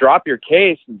 so she'll drop your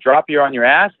case and drop you on your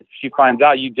ass if she finds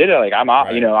out you did it. Like, I'm out,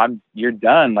 right. You're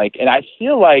done. Like, and I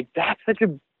feel like that's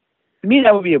to me,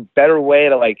 that would be a better way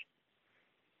to like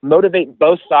motivate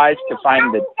both sides to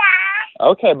find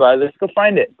okay, bud, let's go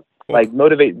find it. Like,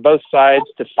 motivate both sides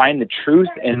to find the truth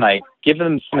and like give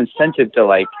them some incentive to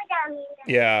like.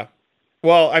 Yeah.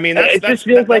 Well, I mean, it just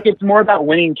feels like it's more about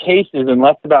winning cases and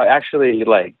less about actually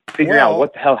like figuring out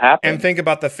what the hell happened. And think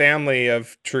about the family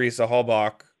of Teresa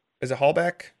Halbach. Is it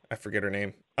Halbach? I forget her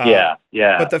name. Yeah.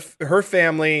 But her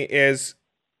family is,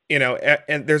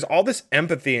 and there's all this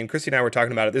empathy, and Christy and I were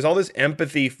talking about it. There's all this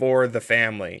empathy for the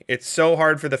family. It's so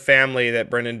hard for the family that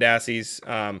Brendan Dassey's,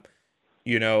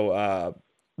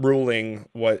 ruling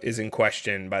what is in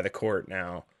question by the court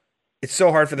now. It's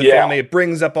so hard for the family. It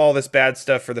brings up all this bad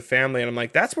stuff for the family. And I'm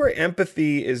like, that's where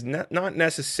empathy is not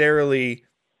necessarily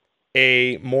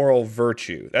a moral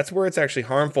virtue. That's where it's actually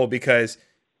harmful, because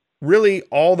really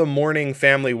all the mourning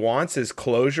family wants is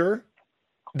closure.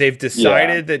 They've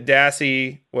decided that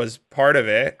Dassey was part of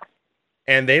it,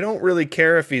 and they don't really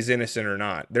care if he's innocent or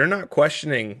not. They're not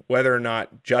questioning whether or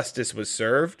not justice was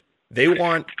served. They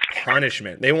want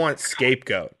punishment. They want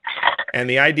scapegoat. And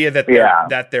the idea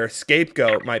that their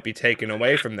scapegoat might be taken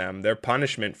away from them, their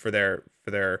punishment for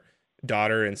their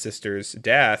daughter and sister's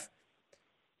death,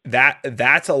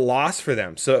 that's a loss for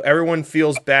them. So everyone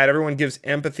feels bad. Everyone gives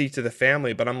empathy to the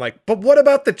family. But I'm like, but what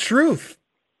about the truth?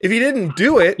 If he didn't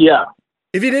do it,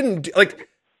 if he didn't,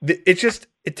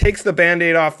 it takes the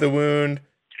Band-Aid off the wound.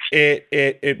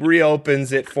 It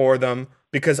reopens it for them,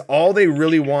 because all they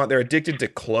really want, they're addicted to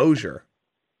closure.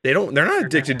 They're not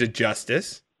addicted to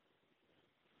justice.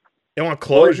 They want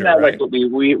closure, well, isn't that right? Like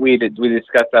we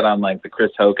discussed that on like the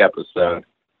Chris Hoke episode,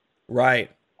 right?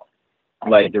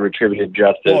 like the retributive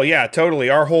justice. Well, yeah, totally.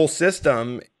 Our whole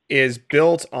system is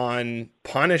built on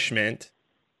punishment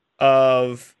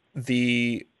of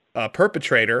the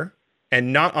perpetrator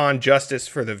and not on justice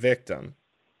for the victim.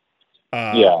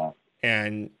 Yeah.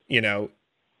 And, you know,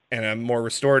 and a more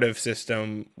restorative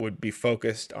system would be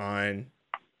focused on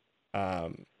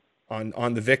the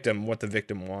victim, what the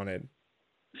victim wanted.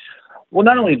 Well,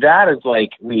 not only that is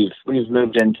like we've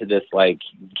moved into this like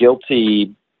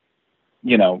guilty,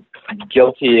 you know,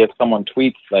 guilty if someone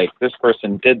tweets like this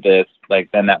person did this,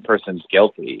 like then that person's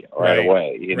guilty right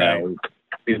away. You know,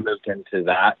 we've moved into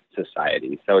that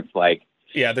society. So it's like,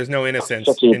 yeah, there's no innocence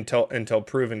until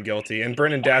proven guilty. And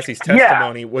Brendan Dassey's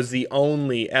testimony was the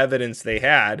only evidence they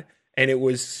had, and it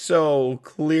was so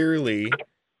clearly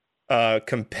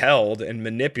compelled and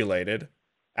manipulated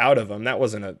out of him. That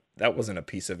wasn't a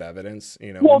piece of evidence,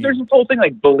 you know. Well, there's this whole thing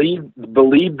like believe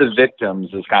the victims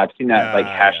is kind of, I've seen that like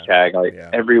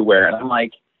hashtag everywhere, and I'm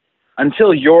like,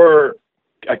 until you're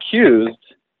accused,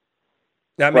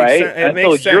 that makes right? It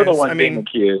until makes you're sense. the one being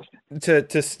accused.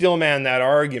 To steelman that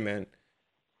argument,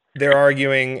 they're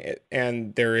arguing,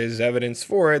 and there is evidence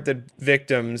for it, that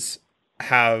victims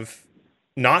have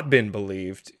not been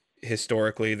believed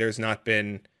historically. There's not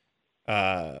been,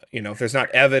 if there's not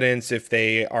evidence, if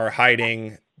they are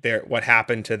hiding what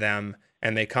happened to them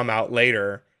and they come out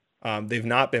later, they've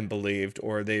not been believed,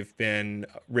 or they've been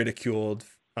ridiculed,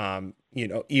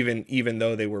 even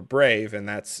though they were brave, and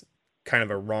that's kind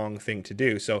of a wrong thing to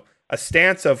do. So a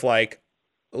stance of like,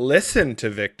 listen to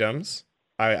victims,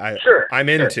 I'm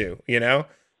into, you know,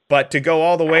 but to go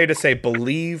all the way to say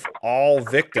believe all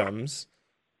victims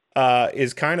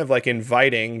is kind of like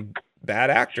inviting bad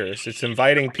actors. It's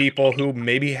inviting people who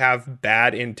maybe have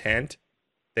bad intent.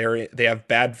 They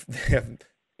have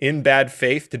in bad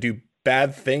faith to do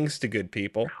bad things to good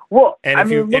people. Well,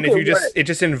 and it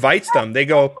just invites them. They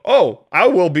go, "Oh, I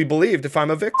will be believed if I'm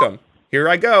a victim. Here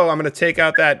I go. I'm going to take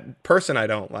out that person I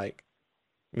don't like."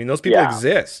 I mean, those people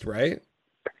exist, right?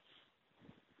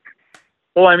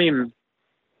 Well, I mean,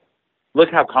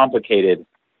 look how complicated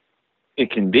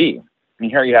it can be. I mean,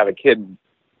 here you have a kid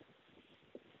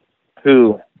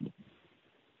who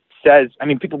says, I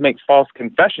mean, people make false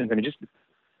confessions. If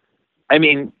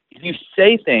you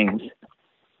say things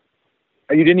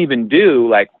you didn't even do,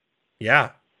 like, yeah.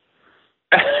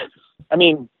 I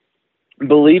mean,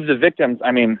 believe the victims.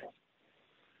 I mean,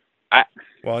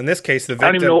 well, in this case, the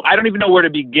victim. I don't even know where to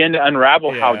begin to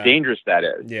unravel how dangerous that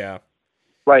is. Yeah.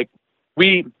 Like,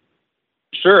 listen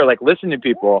to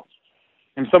people.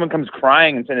 And someone comes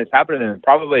crying and saying it's happening, and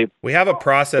probably we have a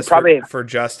process for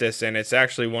justice, and it's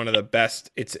actually one of the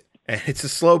best. It's a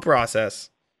slow process,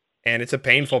 and it's a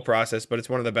painful process, but it's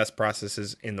one of the best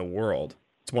processes in the world.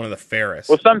 It's one of the fairest.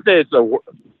 Well, some say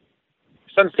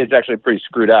it's actually pretty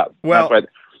screwed up. Well,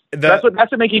 that's what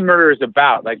making murder is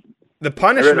about. Like the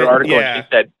punishment. I read an article, and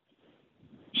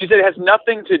she said it has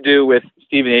nothing to do with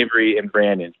Stephen Avery and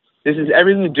Brandon. This has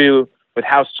everything to do with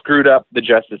how screwed up the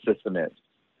justice system is.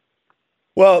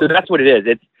 Well, so that's what it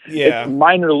is. It's a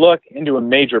minor look into a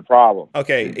major problem.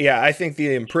 Okay, yeah, I think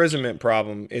the imprisonment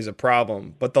problem is a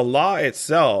problem, but the law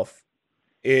itself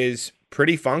is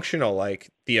pretty functional.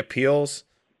 Like the appeals,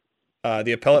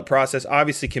 the appellate process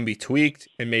obviously can be tweaked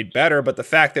and made better, but the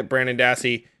fact that Brendan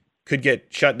Dassey could get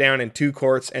shut down in 2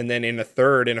 courts and then in a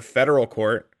third, in a federal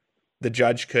court, the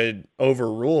judge could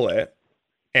overrule it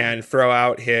and throw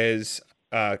out his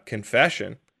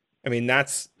confession. I mean,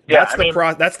 that's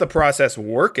the process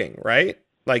working, right?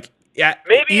 Like, yeah,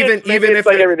 maybe it's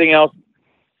like everything else.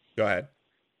 Go ahead.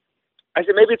 I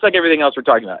said maybe it's like everything else we're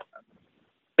talking about.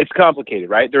 It's complicated,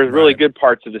 right? There's really good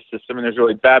parts of the system, and there's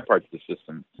really bad parts of the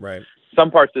system. Right.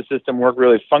 Some parts of the system work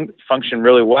really function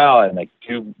really well, and like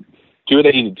do what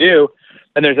they need to do.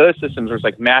 And there's other systems where it's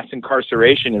like mass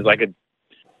incarceration is like a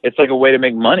way to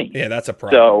make money. Yeah, that's a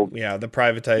problem. So the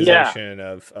privatization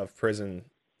of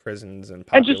prisons and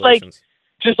populations. And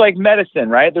just like medicine,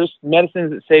 right? There's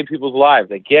medicines that save people's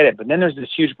lives. I get it. But then there's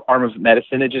this huge arm of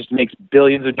medicine that just makes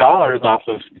billions of dollars off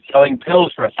of selling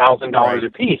pills for $1,000 a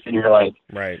piece. And you're like,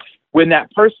 when that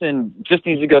person just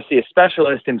needs to go see a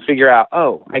specialist and figure out,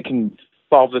 oh, I can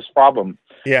solve this problem.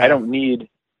 Yeah. I don't need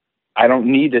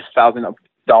this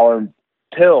 $1,000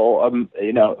 pill,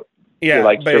 to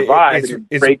like survive.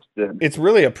 It's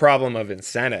really a problem of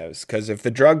incentives, because if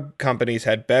the drug companies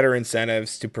had better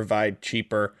incentives to provide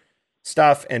cheaper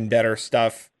stuff and better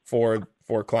stuff for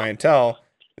clientele,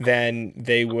 then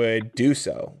they would do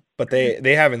so. But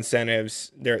they have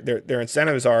incentives. Their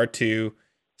incentives are to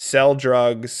sell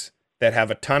drugs that have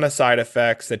a ton of side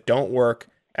effects, that don't work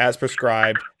as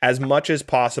prescribed, as much as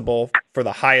possible for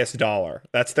the highest dollar.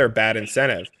 That's their bad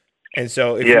incentive. And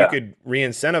so if we could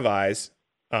re-incentivize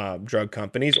drug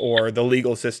companies or the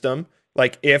legal system,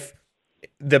 like if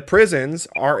the prisons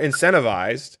are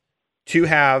incentivized to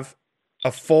have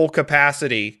a full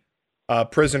capacity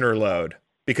prisoner load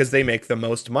because they make the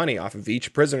most money off of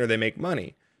each prisoner, they make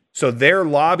money. So they're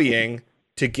lobbying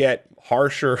to get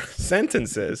harsher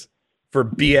sentences for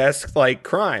BS like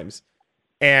crimes.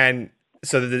 And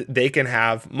so that they can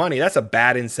have money. That's a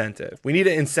bad incentive. We need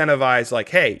to incentivize like,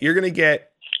 hey, you're going to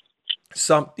get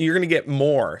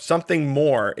something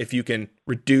more if you can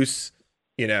reduce,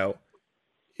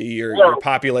 your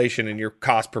population and your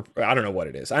cost per, I don't know what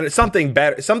it is. Something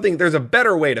better, there's a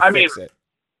better way to fix it.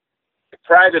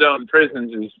 Private owned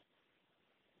prisons is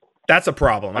that's a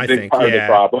problem. I think. Part of the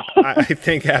problem. I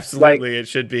think absolutely it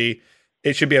should be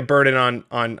a burden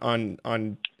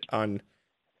on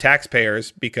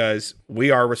taxpayers because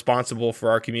we are responsible for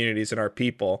our communities and our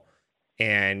people.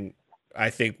 And I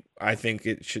think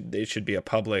it should be a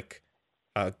public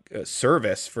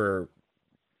service for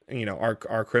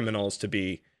our criminals to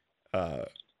be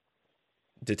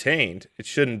detained. It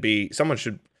shouldn't be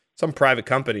some private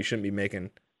company shouldn't be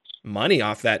making money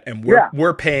off that, and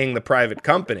we're paying the private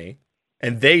company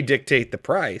and they dictate the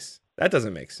price. That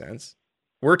doesn't make sense.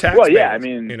 We're taxpayers. Well, yeah, I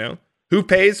mean, who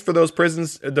pays for those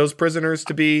prisoners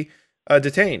to be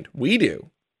detained? We do.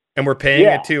 And we're paying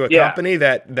it to a company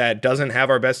that doesn't have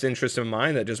our best interest in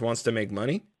mind, that just wants to make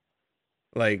money.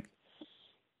 Like,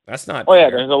 that's not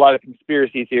fair. There's a lot of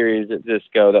conspiracy theories that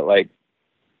just go that, like,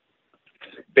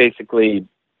 basically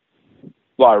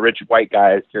a lot of rich white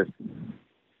guys just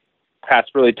pass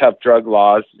really tough drug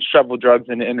laws, shovel drugs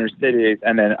into inner cities,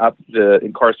 and then up the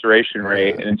incarceration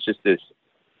rate. And it's just this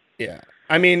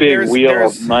I mean, big wheel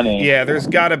of money. Yeah, there's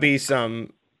got to be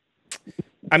some...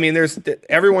 I mean,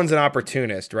 everyone's an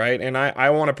opportunist, right? And I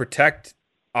want to protect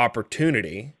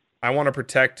opportunity. I want to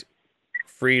protect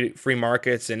free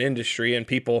markets and industry and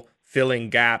people filling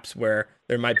gaps where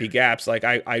there might be gaps. Like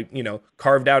I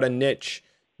carved out a niche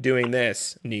doing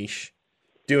this niche,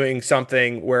 doing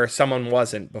something where someone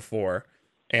wasn't before.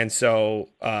 And so,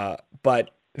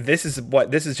 but this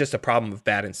is just a problem of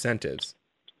bad incentives.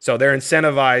 So they're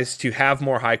incentivized to have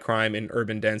more high crime in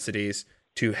urban densities,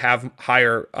 to have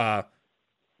higher,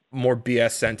 more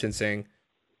BS sentencing.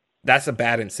 That's a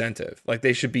bad incentive. Like,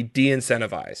 they should be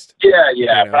de-incentivized.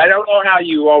 Yeah. But I don't know how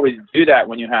you always do that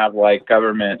when you have, like,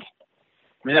 government.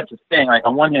 I mean, that's the thing. Like,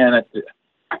 on one hand,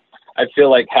 I feel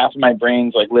like half of my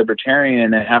brain's, like, libertarian,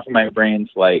 and then half of my brain's,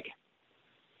 like,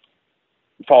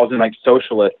 falls in, like,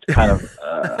 socialist kind of,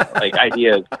 like,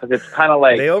 ideas. Because it's kind of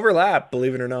like... They overlap,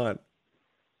 believe it or not.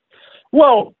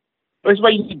 Well, that's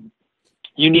why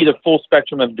you need a full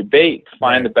spectrum of debate to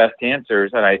find the best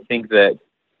answers. And I think that,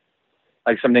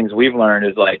 like, some things we've learned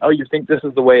is like, oh, you think this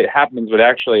is the way it happens, but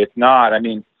actually it's not. I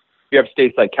mean, you have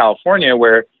states like California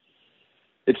where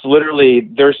it's literally,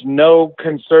 there's no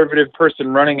conservative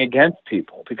person running against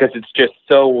people because it's just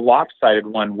so lopsided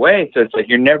one way. So it's like,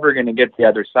 you're never going to get the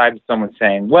other side of someone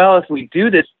saying, well, if we do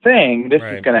this thing, this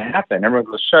is going to happen. Everyone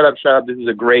goes, shut up. This is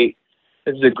a great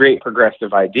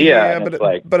progressive idea.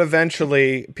 Yeah, but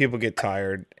eventually people get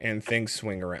tired and things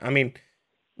swing around. I mean,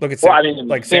 look at San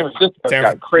Francisco's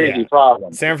got crazy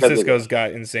problems. San Francisco's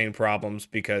got insane problems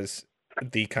because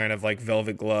the kind of like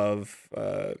velvet glove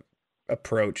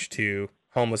approach to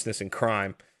homelessness and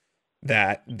crime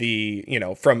that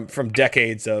from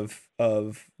decades of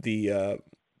the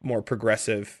more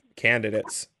progressive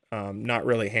candidates not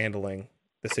really handling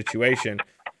the situation.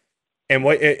 And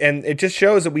it just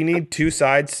shows that we need two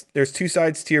sides. There's two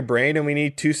sides to your brain, and we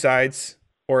need two sides,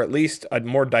 or at least a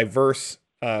more diverse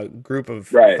group of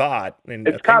thought and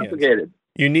it's opinions. Complicated.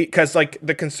 You need, because like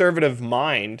the conservative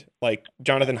mind, like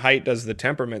Jonathan Haidt does the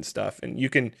temperament stuff, and you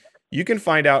can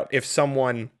find out how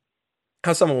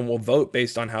someone will vote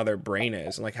based on how their brain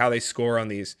is and like how they score on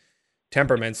these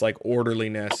temperaments, like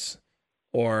orderliness,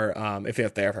 or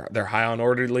if they're high on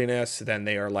orderliness, then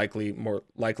they are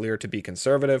likelier to be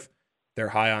conservative. They're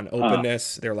high on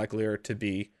openness. They're likelier to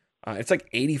be, it's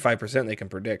like 85% they can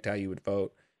predict how you would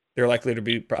vote. They're likely to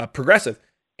be progressive.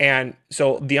 And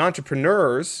so the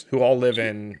entrepreneurs who all live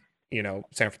in,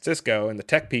 San Francisco, and the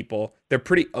tech people, they're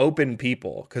pretty open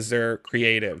people because they're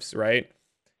creatives, right?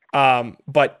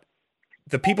 But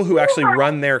the people who actually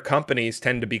run their companies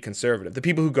tend to be conservative. The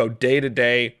people who go day to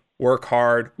day, work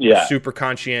hard, super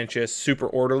conscientious, super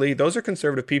orderly, those are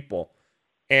conservative people.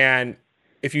 And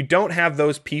if you don't have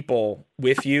those people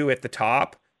with you at the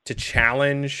top to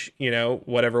challenge,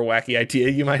 whatever wacky idea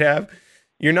you might have,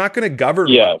 you're not going to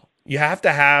govern well. You have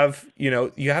to have,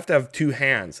 two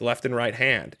hands, left and right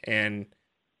hand. And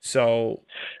So,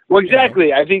 well,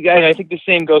 exactly. I think the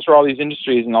same goes for all these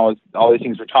industries and all these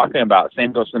things we're talking about.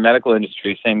 Same goes for the medical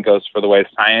industry. Same goes for the way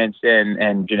science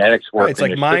and genetics work. right, it's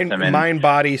like mind,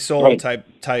 body, soul right.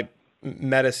 type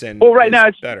medicine. Well, right now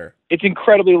better. It's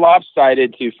incredibly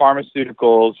lopsided to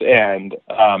pharmaceuticals and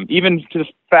even to the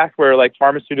fact where like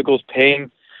pharmaceuticals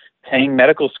paying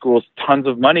medical schools tons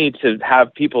of money to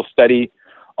have people study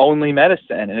only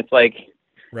medicine, and it's like,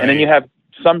 right. And then you have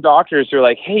some doctors who are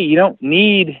like, hey, you don't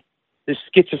need this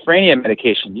schizophrenia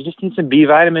medication. You just need some B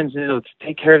vitamins and it'll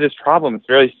take care of this problem. It's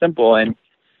really simple. And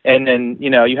then, you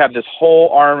know, you have this whole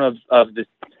arm of the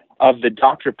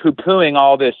doctor poo-pooing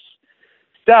all this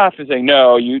stuff and saying,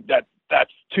 no,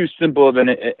 that's too simple of an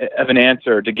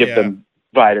answer to give them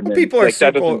vitamins. Well,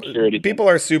 people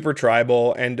are super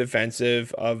tribal and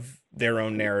defensive of their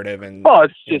own narrative, and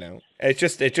it's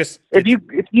just if you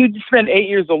spend 8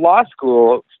 years of law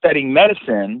school studying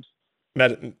medicine,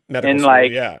 medical and school,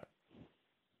 like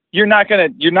you're not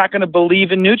gonna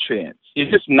believe in nutrients.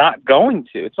 You're just not going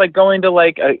to. It's like going to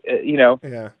like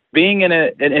being in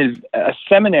a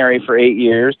seminary for 8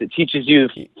 years that teaches you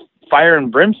fire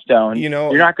and brimstone. You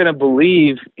know, you're not going to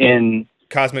believe in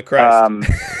cosmic Christ.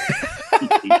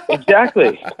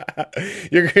 Exactly.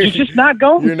 You're just not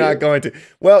going. You're not going to.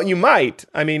 Well, you might.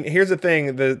 I mean, here's the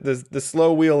thing: the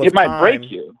slow wheel of time. It might break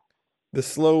you. The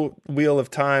slow wheel of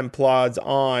time plods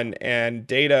on, and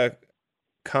data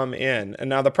come in. And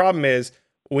now the problem is,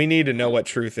 we need to know what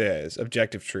truth is,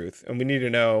 objective truth, and we need to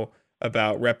know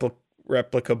about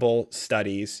replicable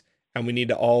studies, and we need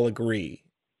to all agree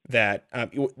that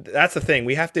that's the thing.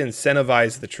 We have to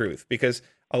incentivize the truth, because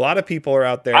a lot of people are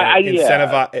out there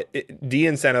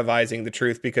de-incentivizing the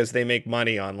truth because they make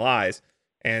money on lies.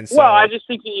 And so, well, I just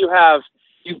think that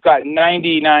you've got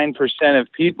 99% of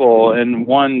people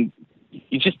and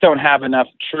you just don't have enough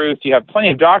truth. You have plenty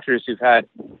of doctors who've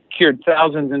cured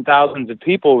thousands and thousands of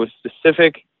people with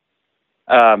specific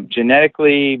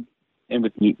genetically and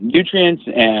with nutrients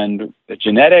and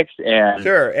genetics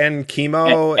and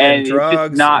chemo and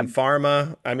drugs and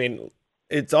pharma. I mean,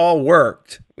 it's all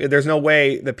worked. There's no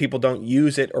way that people don't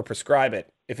use it or prescribe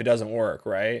it if it doesn't work,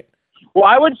 right? Well,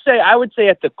 I would say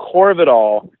at the core of it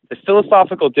all, the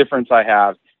philosophical difference I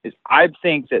have is I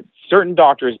think that certain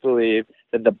doctors believe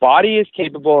that the body is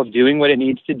capable of doing what it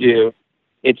needs to do.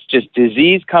 It's just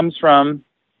disease comes from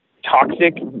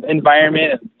toxic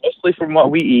environment, mostly from what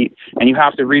we eat, and you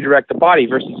have to redirect the body.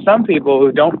 Versus some people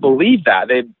who don't believe that.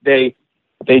 They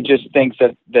just think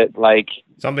that like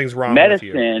something's wrong medicine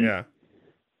with you. Yeah.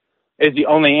 Is the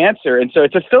only answer. And so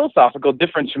it's a philosophical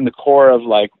difference from the core of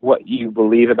like what you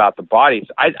believe about the body.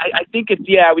 So I think it's,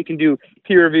 we can do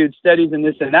peer-reviewed studies and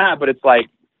this and that, but it's like,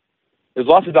 there's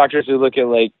lots of doctors who look at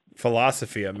like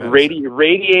philosophy of medicine.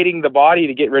 Radiating the body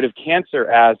to get rid of cancer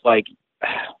as like,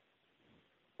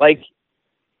 well,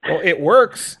 it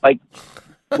works. Like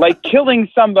killing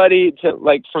somebody to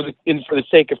like for the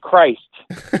sake of Christ.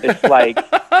 It's like,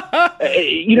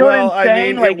 you know what I'm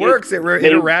saying? I mean, it works. It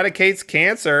eradicates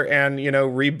cancer and,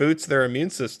 reboots their immune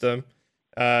system.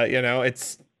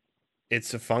 It's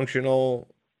a functional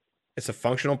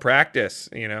practice,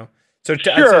 So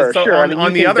sure.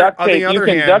 On the other hand, you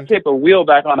can duct tape a wheel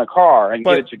back on a car and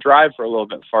get it to drive for a little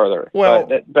bit farther. Well,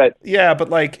 but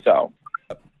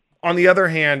on the other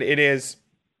hand, it is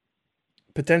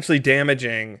potentially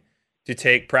damaging to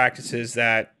take practices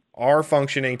that are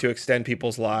functioning to extend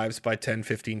people's lives by 10,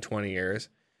 15, 20 years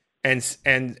and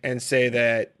say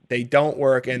that they don't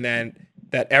work, and then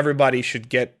that everybody should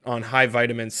get on high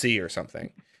vitamin C or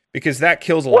something, because that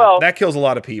kills a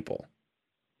lot of people.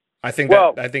 I think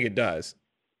it does.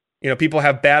 People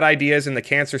have bad ideas and the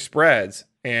cancer spreads,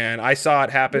 and I saw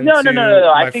it happen to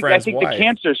my friend's wife. The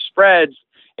cancer spreads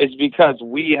is because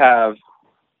we have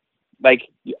like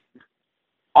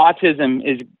autism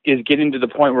is getting to the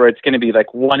point where it's going to be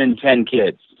like 1 in 10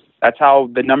 kids. That's how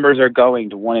the numbers are going,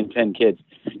 to 1 in 10 kids.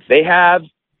 They have,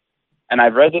 and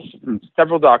I've read this from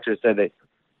several doctors, said that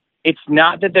it's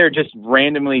not that they're just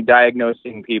randomly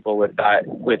diagnosing people with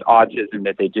autism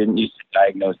that they didn't used to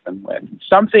diagnose them with.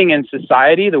 Something in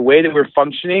society, the way that we're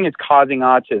functioning, is causing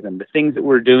autism. The things that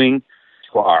we're doing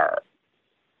to our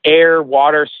air,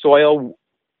 water, soil,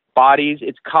 bodies,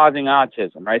 it's causing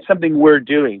autism, right? Something we're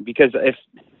doing, because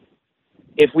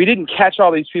if we didn't catch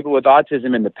all these people with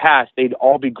autism in the past, they'd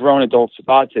all be grown adults with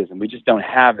autism. We just don't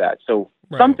have that. So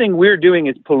something we're doing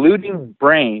is polluting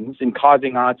brains and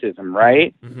causing autism,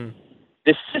 right? Mm-hmm.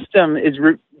 The system is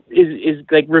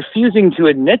like refusing to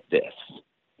admit this.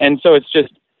 And so it's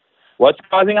just, what's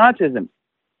causing autism?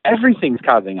 Everything's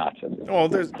causing autism. Well,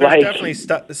 there's definitely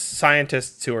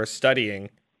scientists who are studying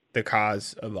the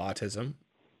cause of autism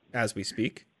as we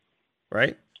speak,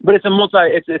 right? But it's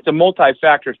a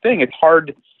multi-factor thing. It's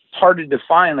hard to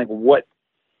define like what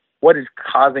is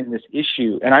causing this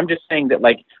issue. And I'm just saying that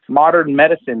like modern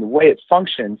medicine, the way it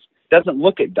functions, doesn't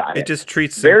look at diet. It just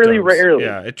treats very symptoms. rarely.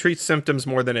 Yeah, it treats symptoms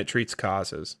more than it treats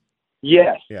causes.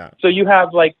 Yes. Yeah. So then you have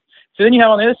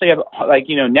on the other side, you have like,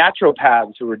 you know,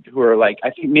 naturopaths who are like, I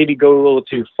think maybe go a little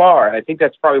too far. And I think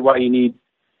that's probably why you need,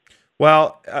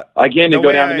 well, again, to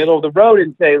go down the middle of the road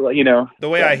and say, you know. The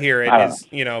way I hear it is,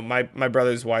 you know, my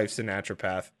brother's wife's a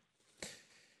naturopath.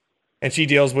 And she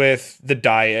deals with the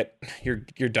diet,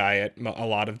 your diet, a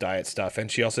lot of diet stuff.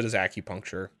 And she also does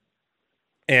acupuncture.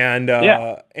 And,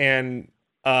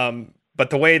 but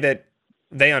the way that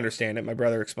they understand it, my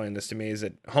brother explained this to me, is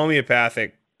that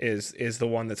homeopathic is the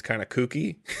one that's kind of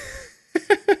kooky.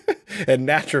 And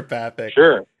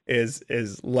naturopathic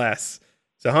is less.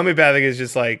 So homeopathic is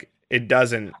just like, it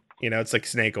doesn't, you know, it's like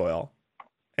snake oil.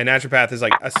 And naturopath is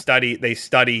like they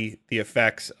study the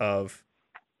effects of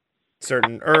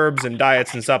certain herbs and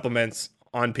diets and supplements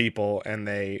on people, and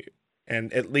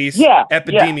at least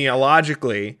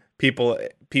epidemiologically,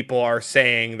 people are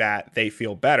saying that they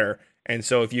feel better. And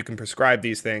so if you can prescribe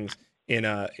these things in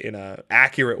a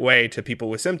accurate way to people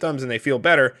with symptoms and they feel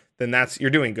better, then you're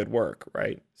doing good work,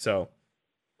 right? So,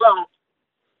 well,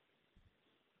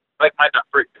 like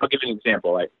I'll give you an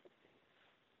example. Like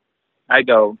I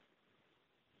go,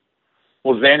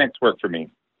 well, Xanax worked for me,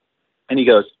 and he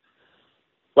goes,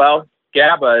 well,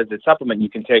 GABA is a supplement you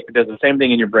can take that does the same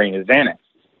thing in your brain as Xanax.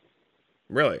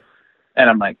 Really? And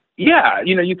I'm like, yeah,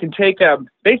 you know, you can take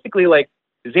basically like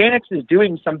Xanax is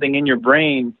doing something in your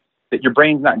brain that your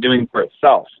brain's not doing for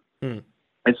itself.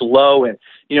 It's low, and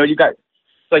you know,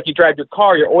 it's like you drive your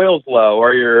car, your oil's low,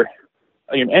 or your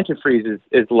antifreeze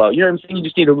is low. You know what I'm saying? You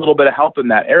just need a little bit of help in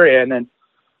that area, and then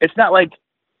it's not like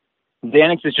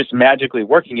Xanax is just magically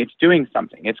working. It's doing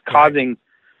something. It's causing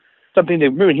something to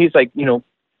move. And he's like, you know,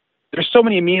 there's so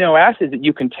many amino acids that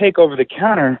you can take over the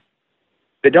counter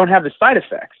that don't have the side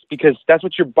effects, because that's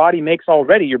what your body makes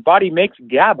already. Your body makes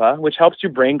GABA, which helps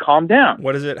your brain calm down.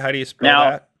 What is it? How do you spell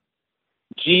that?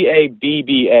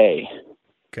 GABBA.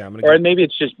 Okay, or maybe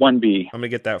it's just one B. I'm gonna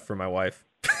get that for my wife.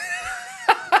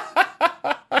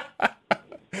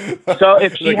 So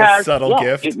if she like has a subtle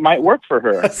gift, it might work for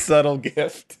her. A subtle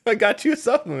gift. I got you a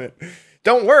supplement.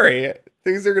 Don't worry,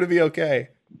 things are gonna be okay.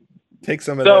 Take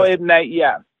some of so this. it might,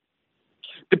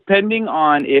 depending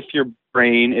on if your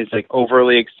brain is like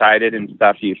overly excited and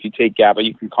stuff, if you take GABA,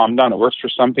 you can calm down. It works for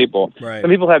some people. Right. Some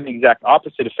people have the exact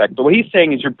opposite effect. But what he's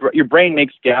saying is your brain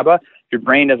makes GABA. Your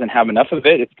brain doesn't have enough of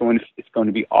it. It's going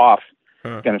to be off.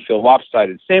 It's going to feel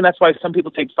lopsided. That's why some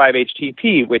people take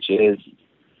 5-HTP, which is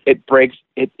it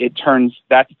turns,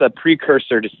 that's the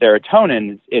precursor to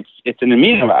serotonin. It's an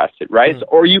amino acid, right?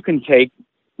 Or you can take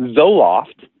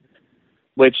Zoloft,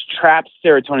 which traps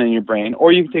serotonin in your brain,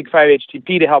 or you can take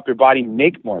 5-HTP to help your body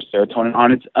make more serotonin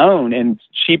on its own, and it's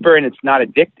cheaper and it's not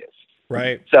addictive.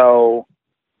 Right. So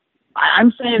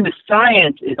I'm saying the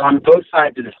science is on both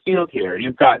sides of the field here.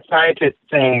 You've got scientists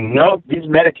saying, no, these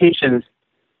medications,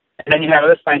 and then you have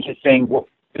other scientists saying, well,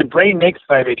 the brain makes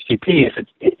 5-HTP.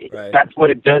 That's what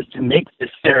it does to make the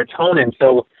serotonin.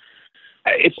 So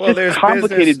it's just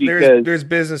complicated because there's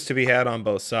business to be had on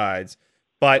both sides.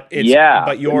 But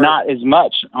you're not as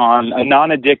much on a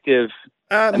non-addictive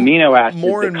amino acid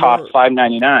that costs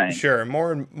 $5.99. Sure,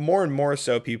 more and more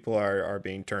so people are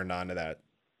being turned on to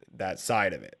that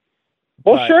side of it.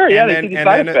 Well, they see the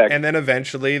side effects. And then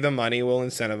eventually the money will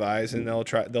incentivize, and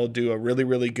they'll do a really,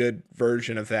 really good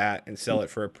version of that and sell it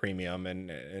for a premium,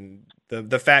 and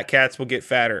the fat cats will get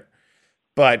fatter.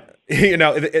 But you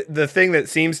know, the thing that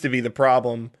seems to be the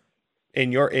problem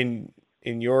in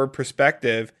your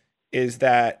perspective is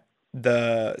that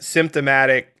the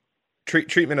symptomatic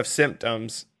treatment of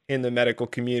symptoms in the medical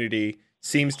community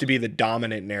seems to be the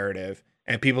dominant narrative,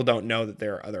 and people don't know that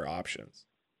there are other options.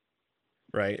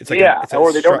 Right. It's like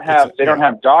or they don't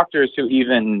have doctors who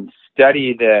even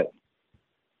study that.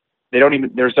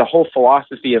 There's a whole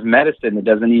philosophy of medicine that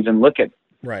doesn't even look at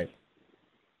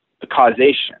the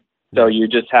causation. So you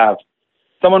just have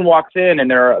someone walks in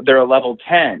and they're a level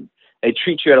 10. They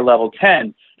treat you at a level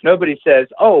 10. Nobody says,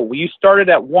 oh, well, you started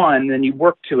at 1, then you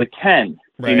work to a 10.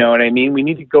 Right. You know what I mean? We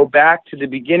need to go back to the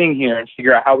beginning here and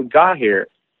figure out how we got here.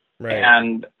 Right.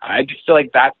 And I just feel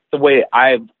like that's the way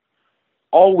I've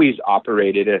always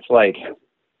operated. It's like,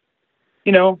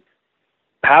 you know,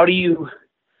 how do you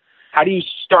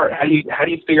start? How do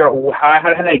you figure out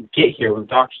how did I get here? With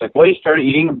doctors like, well, you started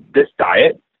eating this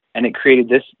diet and it created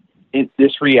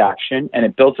this reaction, and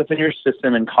it built up in your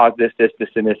system and caused this,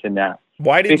 and this, and that.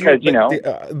 Why did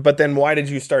but then why did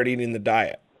you start eating the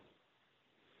diet?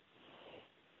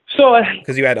 So,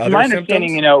 Because you had other my symptoms?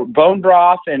 understanding, bone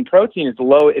broth and protein is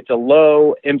low. It's a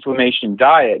low inflammation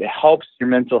diet. It helps your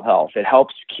mental health. It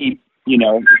helps keep,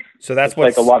 So that's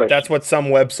like a lot of. that's what some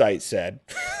website said.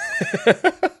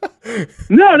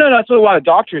 No. That's what a lot of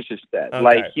doctors have said. Okay.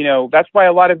 Like, that's why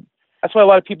a lot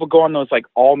of people go on those like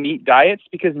all meat diets,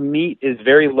 because meat is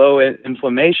very low in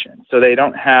inflammation. So they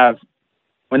don't have,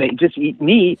 when they just eat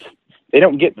meat, they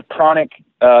don't get the chronic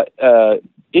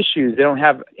issues. They don't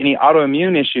have any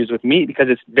autoimmune issues with meat, because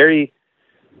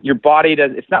your body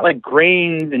does, it's not like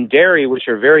grains and dairy, which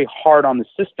are very hard on the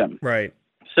system. Right.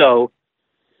 So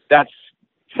that's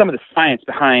some of the science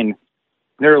behind,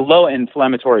 they're low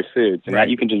inflammatory foods, and Right.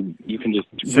 that you can just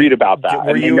read about that.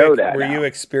 Were and you they know that were now. you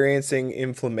experiencing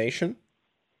inflammation?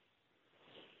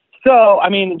 So,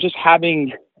 just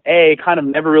having kind of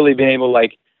never really been able,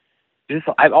 like,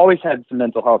 I've always had some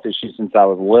mental health issues since I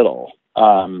was little.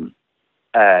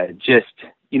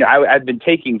 I've been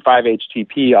taking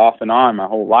 5-HTP off and on my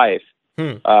whole life.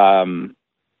 When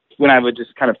I would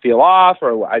just kind of feel off,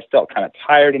 or I felt kind of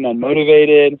tired and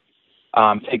unmotivated,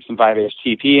 take some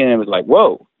 5-HTP, and it was like,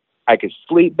 whoa, I could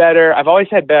sleep better. I've always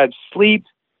had bad sleep.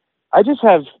 I just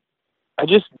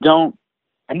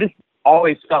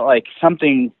always felt like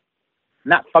something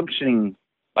not functioning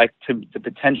like to the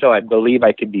potential I believe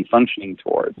I could be functioning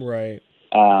towards. Right.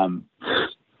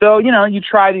 So, you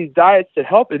try these diets to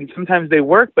help, and sometimes they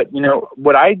work, but,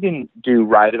 what I didn't do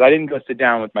right is I didn't go sit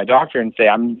down with my doctor and say,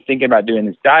 I'm thinking about doing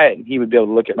this diet, and he would be able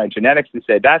to look at my genetics and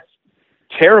say, that's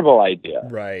a terrible idea.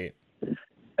 Right.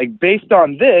 Like, based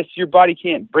on this, your body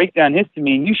can't break down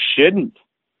histamine. You shouldn't.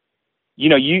 You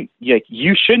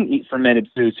shouldn't eat fermented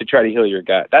foods to try to heal your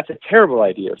gut. That's a terrible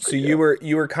idea. So you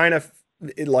were kind of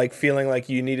like feeling like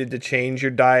you needed to change your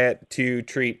diet to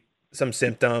treat some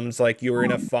symptoms, like you were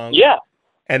in a funk. Yeah.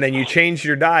 And then you changed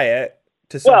your diet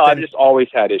to something. Well, I've just always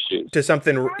had issues. To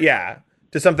something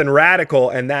radical,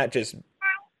 and that just,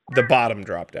 the bottom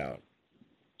dropped out.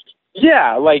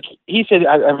 Yeah, like he said,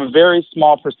 I have a very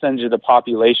small percentage of the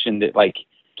population that like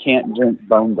can't drink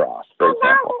bone broth, for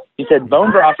example. He said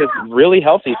bone broth is really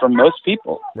healthy for most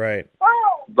people. Right.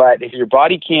 But if your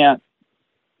body can't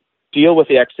deal with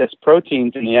the excess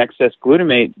proteins and the excess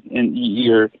glutamate, and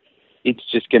it's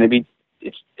just going to be,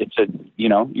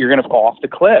 you're going to fall off the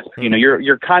cliff.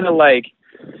 You're kind of like,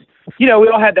 we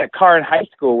all had that car in high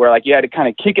school where like you had to kind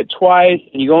of kick it twice,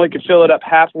 and you only could fill it up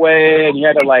halfway, and you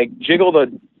had to like jiggle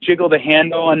the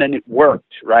handle, and then it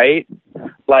worked, right?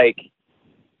 Like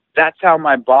that's how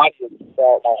my body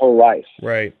felt my whole life.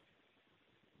 Right.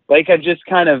 Like I just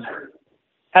kind of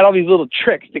had all these little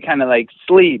tricks to kind of like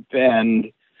sleep,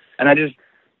 and I'm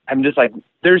just like,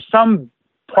 there's some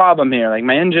problem here. Like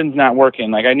my engine's not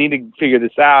working. Like I need to figure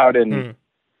this out. And,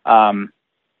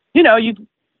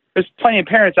 there's plenty of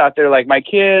parents out there. Like my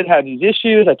kid had these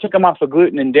issues. I took him off of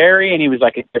gluten and dairy, and he was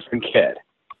like a different kid.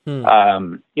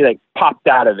 He like popped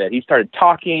out of it. He started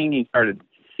talking.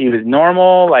 He was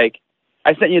normal. Like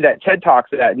I sent you that TED Talk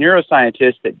to that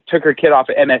neuroscientist that took her kid off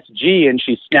of MSG, and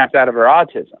she snapped out of her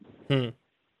autism.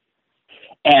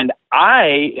 And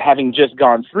I, having just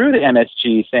gone through the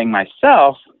MSG thing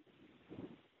myself,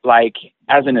 like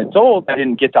as an adult, I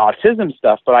didn't get the autism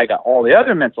stuff, but I got all the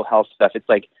other mental health stuff. It's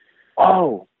like,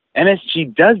 oh,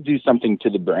 MSG does do something to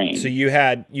the brain. So you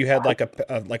had like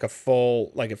a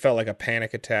full, like it felt like a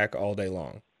panic attack all day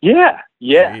long. Yeah,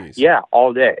 Jeez.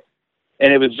 all day.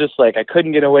 And it was just like I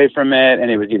couldn't get away from it, and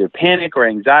it was either panic or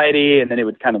anxiety, and then it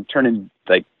would kind of turn into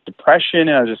like depression,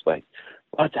 and I was just like,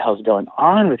 what the hell's going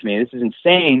on with me? This is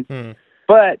insane.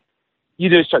 But you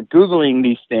just start Googling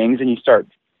these things, and you start,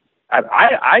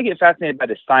 I get fascinated by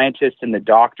the scientists and the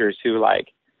doctors who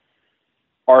like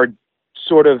are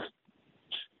sort of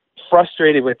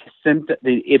frustrated with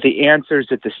the answers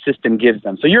that the system gives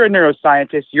them. So you're a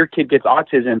neuroscientist, your kid gets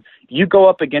autism, you go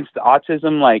up against the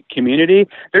autism like community,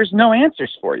 there's no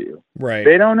answers for you. Right.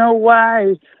 They don't know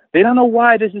why. They don't know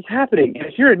why this is happening. And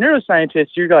if you're a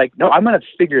neuroscientist, you're like, no, I'm going to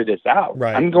figure this out.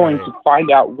 Right, I'm going to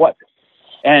find out what.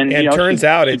 And it turns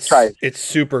out it's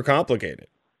super complicated.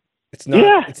 It's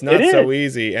not so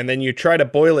easy. And then you try to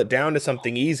boil it down to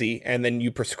something easy, and then you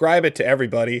prescribe it to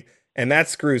everybody, and that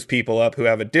screws people up who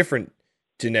have a different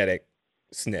genetic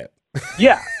SNP.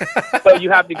 Yeah. So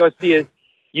you have to go see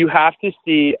you have to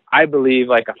see, I believe,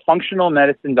 like a functional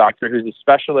medicine doctor who's a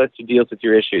specialist who deals with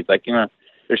your issues. Like,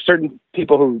 there's certain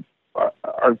people who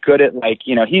are good at like,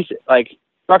 he's like,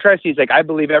 Dr. Icy's like, I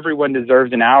believe everyone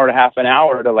deserves an hour to half an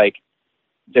hour to like,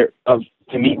 to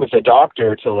meet with a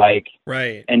doctor to like,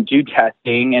 right. And do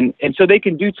testing. And so they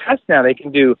can do tests now. They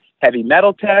can do heavy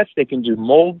metal tests. They can do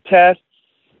mold tests.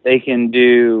 They can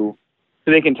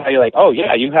tell you like, oh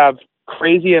yeah, you have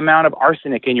crazy amount of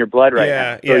arsenic in your blood right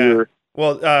now. So yeah.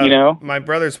 Well, you know, my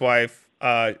brother's wife,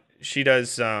 she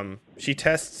does, she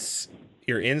tests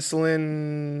your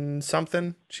insulin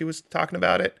something. She was talking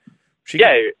about it.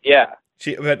 yeah.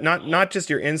 But not just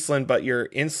your insulin, but your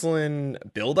insulin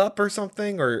buildup or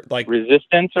something, or like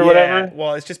resistance or whatever.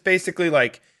 Well, it's just basically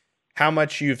like how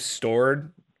much you've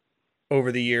stored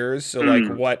over the years. So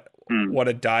like what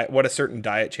a certain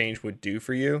diet change would do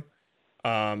for you.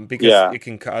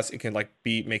 Because it can like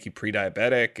make you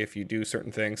pre-diabetic if you do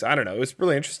certain things. I don't know. It was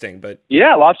really interesting, but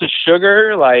yeah, lots of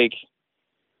sugar. Like,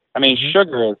 I mean,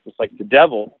 sugar is just like the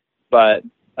devil, but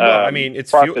well, I mean, it's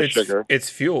fuel. Sugar.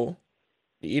 It's fuel.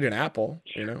 You eat an apple,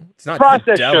 you know. It's not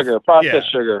processed sugar.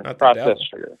 Processed sugar.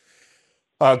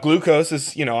 Glucose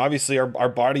is, you know, obviously our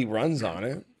body runs on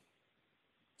it,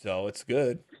 so it's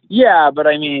good. Yeah, but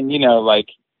I mean, you know, like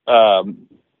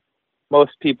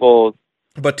most people.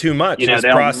 But too much, you know, they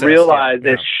don't realize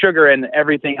there's sugar in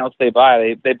everything else they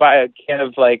buy. They buy a can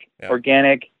of like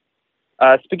organic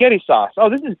spaghetti sauce. Oh,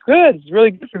 this is good. It's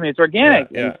really good for me. It's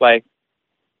organic. Yeah. And it's like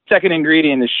second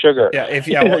ingredient is sugar. Yeah,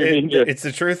 it's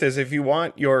the truth is if you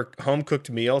want your home cooked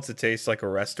meal to taste like a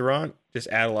restaurant, just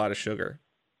add a lot of sugar.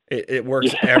 It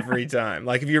works every time.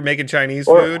 Like if you're making Chinese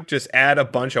food, just add a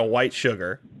bunch of white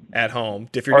sugar at home.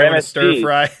 If you're doing a stir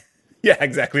fry, yeah,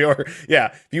 exactly. Or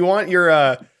if you want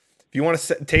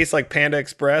to taste like Panda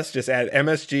Express, just add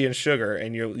MSG and sugar,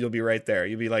 and you'll be right there.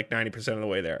 You'll be like 90% of the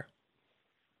way there.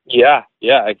 Yeah,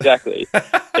 exactly.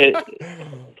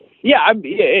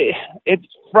 It's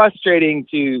frustrating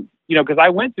to, you know, because I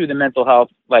went through the mental health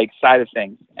like side of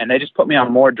things, and they just put me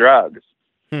on more drugs,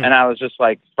 and I was just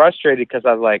like frustrated because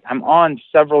I was like, I'm on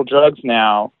several drugs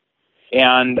now,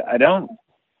 and I don't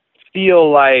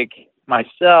feel like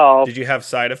myself. Did you have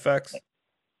side effects?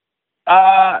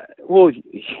 Well,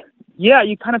 yeah,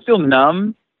 you kind of feel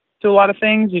numb to a lot of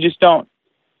things. You just don't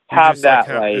have that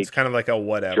like it's kind of like a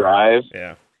whatever drive.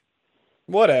 Yeah,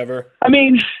 whatever. I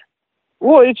mean,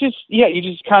 well, it's just you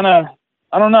just kind of,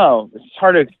 I don't know. It's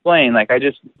hard to explain. Like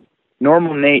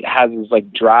normal Nate has this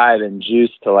like drive and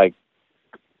juice to like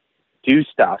do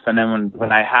stuff, and then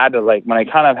when I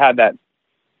kind of had that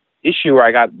issue where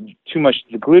I got too much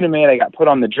of the glutamate, I got put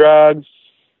on the drugs,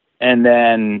 and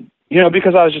then, you know,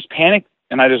 because I was just panicked.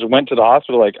 And I just went to the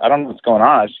hospital, like, I don't know what's going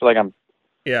on. I just feel like I'm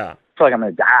going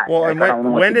to die. Well, like,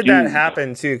 and when did that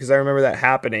happen, too? Because I remember that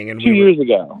happening. And 2 years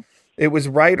ago. It was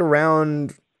right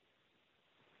around,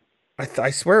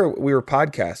 I swear we were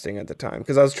podcasting at the time.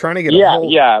 Because I was trying to get a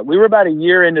hold. Yeah, we were about a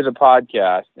year into the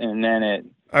podcast. And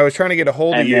then I was trying to get a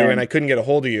hold of you, and I couldn't get a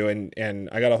hold of you. And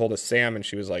I got a hold of Sam, and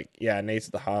she was like, yeah, Nate's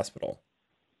at the hospital.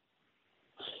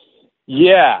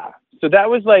 Yeah. So that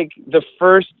was like the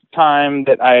first time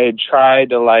that I had tried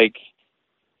to like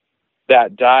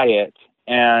that diet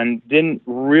and didn't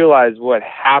realize what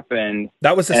happened.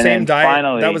 That was the same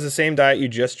diet. That was the same diet you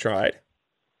just tried.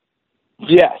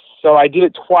 Yes. So I did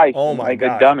it twice. Oh my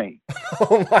gosh. A dummy.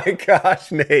 Oh my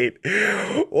gosh, Nate.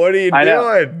 What are you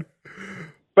doing?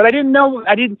 But I didn't know.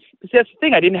 See, that's the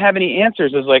thing. I didn't have any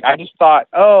answers. It was like, I just thought,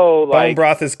 bone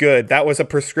broth is good. That was a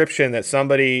prescription that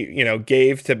somebody, you know,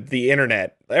 gave to the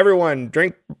internet. Everyone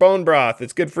drink bone broth.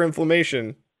 It's good for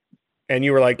inflammation. And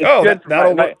you were like, that'll work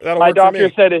for me. My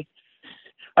doctor's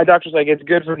like, it's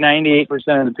good for 98%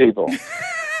 of the people.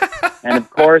 And of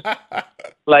course,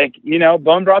 like, you know,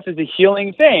 bone broth is a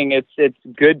healing thing. It's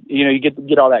good. You know, you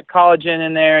get all that collagen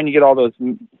in there, and you get all those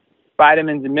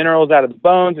vitamins and minerals out of the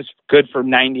bones. It's good for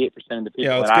 98% of the people.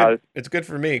 Yeah, it's good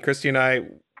for me. Christy and I,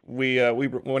 we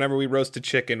whenever we roast a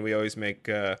chicken, we always make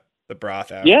the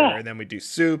broth after, and then we do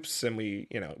soups, and we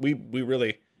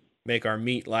really make our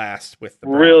meat last with the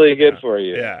broth. Really good for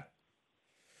you. Yeah,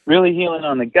 really healing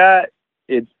on the gut.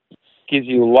 It gives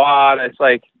you a lot.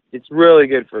 It's really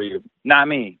good for you. Not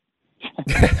me.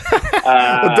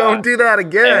 Well, don't do that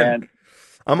again.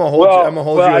 I'm gonna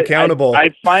hold you accountable.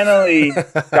 I finally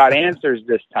got answers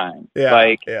this time.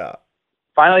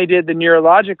 Finally did the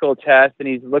neurological test, and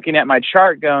he's looking at my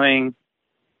chart going,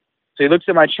 so he looks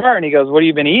at my chart and he goes, what have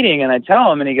you been eating? And I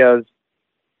tell him, and he goes,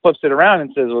 flips it around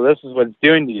and says, well, this is what it's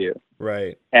doing to you.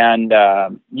 Right. And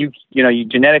you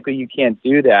genetically, you can't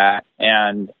do that.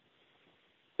 And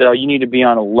so you need to be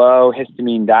on a low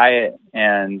histamine diet,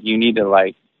 and you need to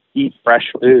like eat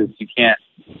fresh foods. You can't.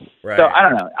 Right. So I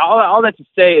don't know. All that to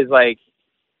say is like,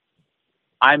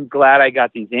 I'm glad I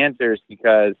got these answers,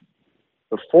 because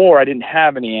before I didn't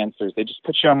have any answers. They just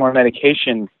put you on more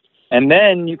medication, and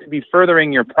then you could be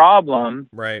furthering your problem.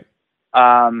 Right.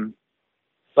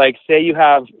 Like say you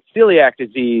have celiac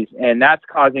disease, and that's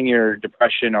causing your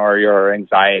depression or your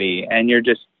anxiety, and you're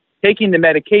just taking the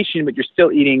medication, but you're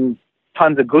still eating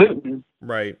tons of gluten.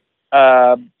 Right.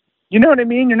 you know what I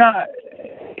mean? You're not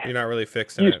really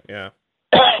fixing it. Yeah.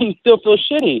 You still feel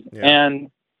shitty, and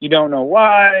you don't know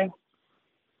why.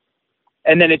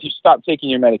 And then if you stop taking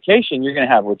your medication, you're going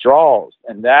to have withdrawals.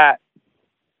 And that,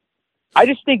 I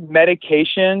just think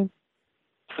medication,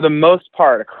 for the most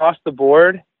part, across the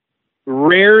board,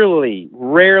 rarely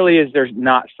is there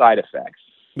not side effects.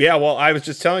 Yeah, well, I was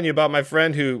just telling you about my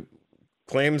friend who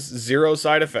claims 0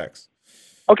 side effects.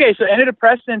 Okay, so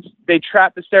antidepressants, they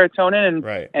trap the serotonin, and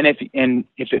right. and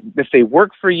if they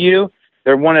work for you,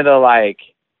 they're one of the like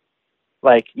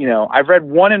I've read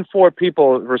 1 in 4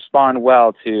 people respond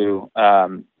well to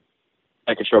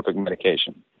psychotropic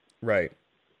medication. Right.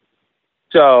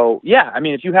 So yeah, I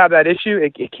mean, if you have that issue,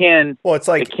 it can. Well, it's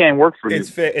like it can work for you.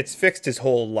 It's fixed his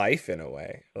whole life in a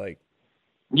way. Like,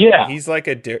 yeah, he's like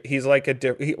the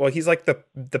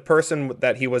person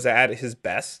that he was at his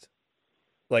best.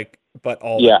 Like, but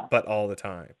all the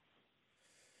time.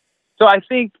 So I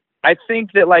think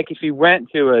that, like, if he went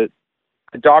to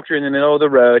a doctor in the middle of the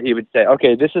road, he would say,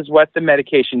 okay, this is what the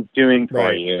medication's doing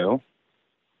for you.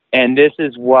 And this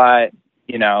is what,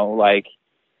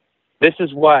 this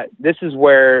is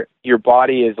where your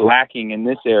body is lacking in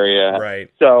this area. Right.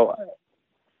 So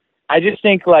I just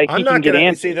think, like, he can get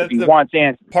answers if he wants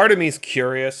answers. Part of me is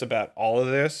curious about all of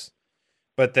this,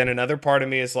 but then another part of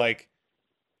me is like,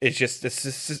 it's just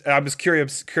I was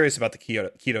curious about the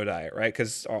keto diet, right?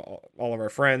 Because all of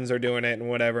our friends are doing it and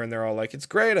whatever, and they're all like, it's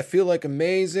great, I feel like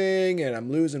amazing, and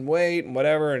I'm losing weight and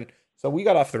whatever. And so we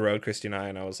got off the road, Christy and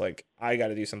I was like, I got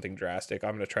to do something drastic.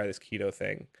 I'm going to try this keto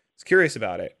thing. I was curious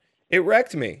about it. It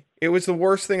wrecked me. It was the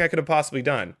worst thing I could have possibly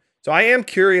done. So I am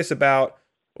curious about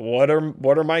what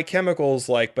are my chemicals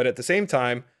like, but at the same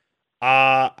time,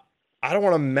 I don't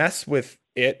want to mess with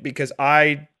it because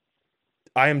I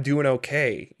am doing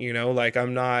okay, like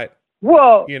I'm not,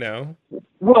 well,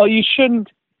 you shouldn't.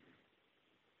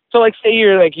 So, like, say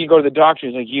you go to the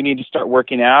doctor, like, you need to start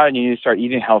working out and you need to start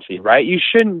eating healthy, right? You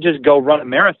shouldn't just go run a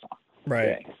marathon.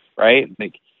 Right. Today, right.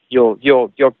 Like, you'll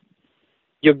kill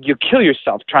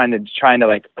yourself trying to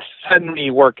like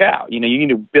suddenly work out. You need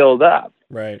to build up.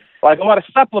 Right. Like, a lot of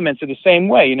supplements are the same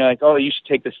way, like, oh, you should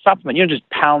take this supplement. You don't just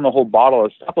pound the whole bottle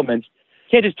of supplements.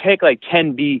 You can't just take like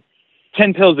 10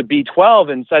 pills of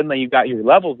B12 and suddenly you've got your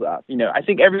levels up. I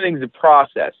think everything's a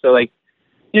process. So, like,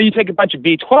 you take a bunch of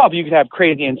B12, you could have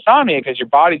crazy insomnia because your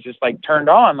body's just like turned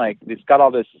on. Like, it's got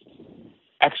all this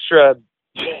extra,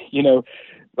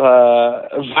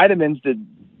 vitamins that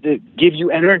give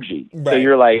you energy. Right. So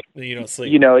you're like, you don't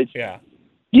sleep.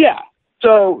 Yeah.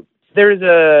 So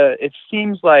it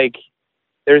seems like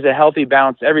there's a healthy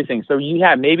balance to everything. So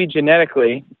maybe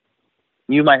genetically,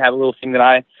 you might have a little thing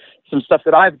some stuff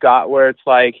that I've got where it's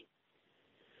like,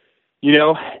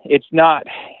 it's not,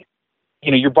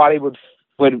 your body would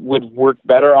work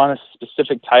better on a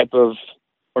specific type of,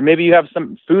 or maybe you have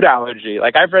some food allergy.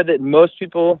 Like, I've read that most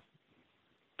people,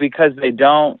 because they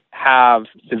don't have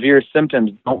severe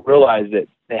symptoms, don't realize that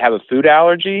they have a food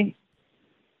allergy.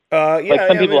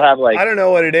 Some people have, like, I don't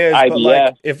know what it is, IBS. but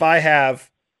like if I have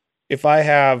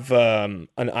an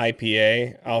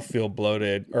IPA, I'll feel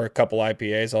bloated, or a couple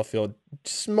IPAs,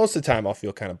 most of the time I'll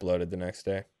feel kind of bloated the next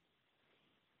day.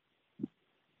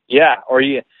 Yeah,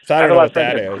 so I don't know what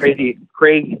that is.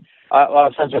 Crazy. A lot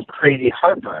of times have crazy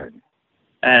heartburn,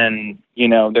 and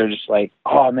they're just like,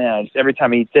 oh man, every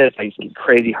time I eat this, I just get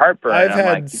crazy heartburn.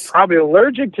 You're probably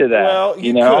allergic to that. Well,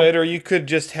 you could, or you could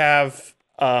just have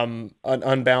an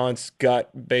unbalanced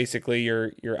gut. Basically,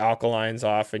 your alkaline's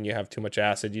off, and you have too much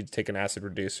acid. You take an acid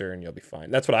reducer, and you'll be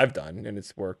fine. That's what I've done, and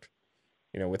it's worked.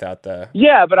 Without the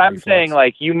but I'm saying,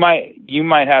 like, you might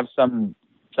have some.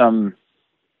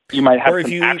 You might have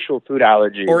some actual food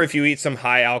allergy. Or if you eat some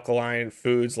high alkaline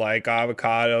foods like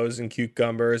avocados and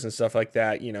cucumbers and stuff like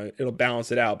that, it'll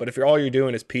balance it out. But if all you're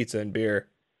doing is pizza and beer,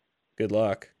 good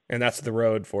luck. And that's the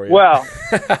road for you. Well,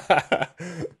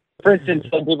 for instance,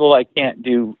 some people can't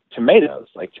do tomatoes.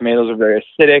 Like, tomatoes are very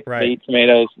acidic. Right. They eat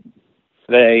tomatoes,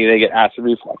 they get acid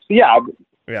reflux. Yeah.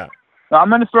 So I'm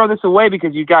going to throw this away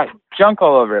because you got junk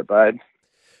all over it, bud.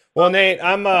 Well, Nate,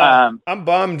 I'm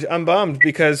bummed. I'm bummed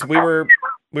because we were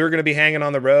going to be hanging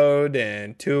on the road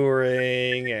and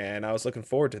touring, and I was looking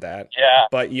forward to that. Yeah.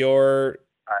 But you're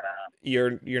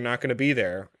not going to be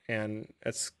there, and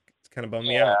it's kind of bummed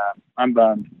me out. I'm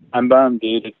bummed,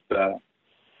 dude. It's I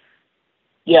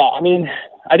mean,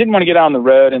 I didn't want to get out on the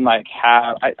road and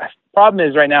problem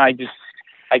is right now I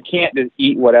can't just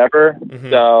eat whatever. Mm-hmm.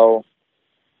 So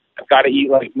I've got to eat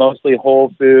mostly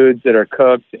whole foods that are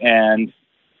cooked and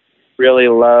really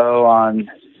low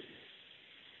on.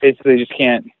 Basically, just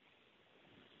can't.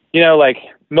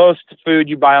 Most food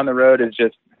you buy on the road is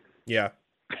just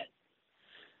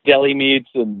deli meats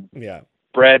and Yeah.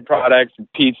 bread products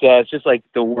and pizza. It's just like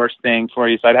the worst thing for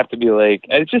you. So I'd have to be like,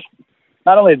 and it's just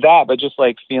not only that, but just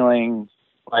like feeling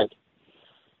like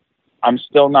I'm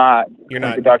still not. You're like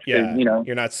not, the doctor yeah, said, you know,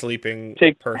 you're not sleeping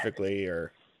perfectly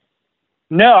or.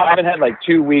 No, I haven't had like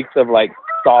 2 weeks of like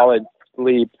solid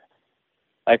sleep,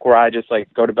 like where I just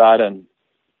like go to bed and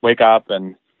wake up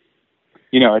and,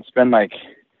 you know, it's been like,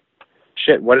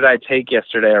 shit, what did I take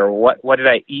yesterday? Or what did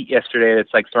I eat yesterday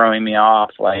that's like throwing me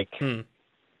off? Like,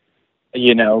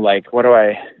 you know, like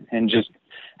and just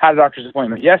had a doctor's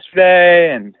appointment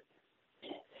yesterday and,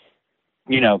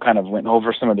 you know, kind of went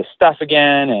over some of the stuff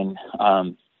again and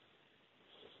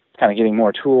kind of getting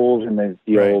more tools and the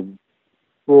Right. old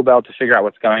tool belt to figure out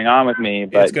what's going on with me.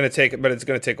 But it's going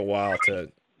to take a while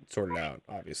to sort it out,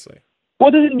 obviously.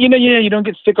 Well, you don't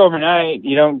get sick overnight.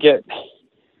 You don't get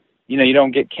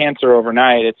cancer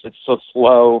overnight. It's a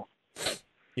slow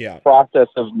process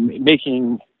of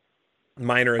making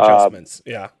minor adjustments.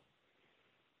 Yeah.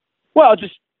 Well,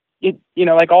 just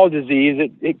like all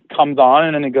disease, it comes on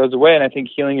and then it goes away. And I think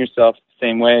healing yourself the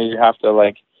same way. You have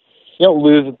to you don't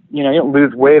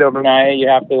lose weight overnight. You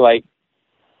have to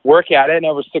work at it, and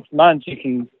over 6 months you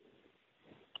can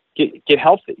get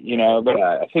healthy. But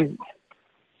I think.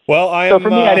 Well, So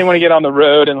for me, I didn't want to get on the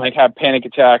road and have panic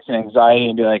attacks and anxiety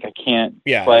and be like, I can't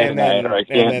play tonight or I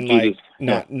can't do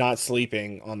this. Not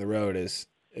sleeping on the road is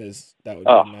that would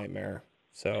be a nightmare.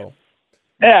 So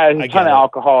yeah, a ton of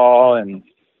alcohol and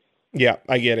yeah,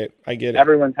 I get it.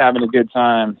 Everyone's having a good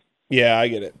time. Yeah, I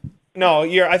get it. No,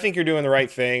 I think you're doing the right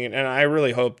thing, and I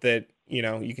really hope that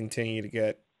you continue to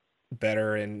get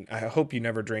better, and I hope you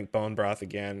never drink bone broth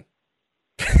again.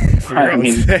 For your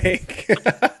own sake.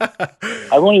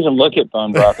 I won't even look at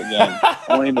bone broth again.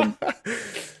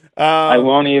 I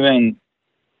won't even.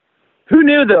 Who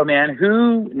knew though, man?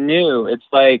 Who knew? It's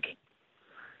like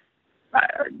I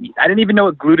didn't even know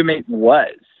what glutamate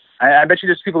was. I bet you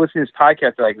there's people listening to this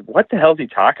podcast are like, "What the hell is he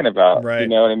talking about?" Right. You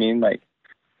know what I mean? Like,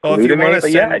 well,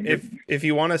 glutamate. If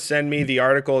you want to send me the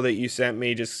article that you sent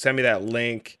me, just send me that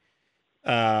link.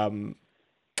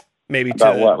 Maybe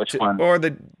about which one? Or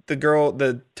the girl,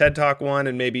 the TED Talk one,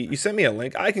 and maybe you send me a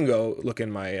link. I can go look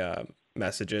in my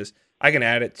messages. I can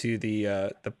add it to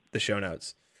the show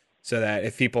notes so that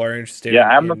if people are interested. Yeah,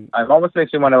 I'm almost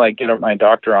makes me want to get my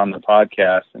doctor on the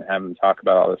podcast and have him talk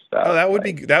about all this stuff. Oh, that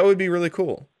would be really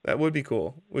cool. That would be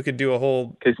cool. We could do a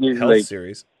whole health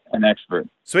series. An expert.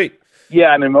 Sweet. Yeah,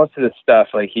 I mean most of the stuff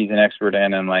he's an expert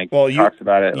in and talks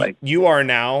about it. You are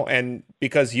now, and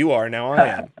because you are now, I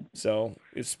am. So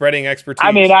it's spreading expertise.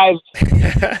 I mean,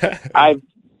 I've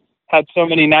had so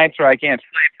many nights where I can't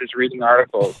sleep just reading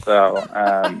articles. So,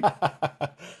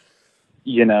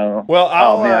 Well,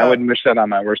 I wouldn't wish that on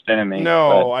my worst enemy.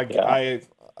 No, but,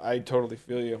 I totally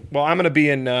feel you. Well, I'm gonna be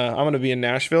in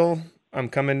Nashville. I'm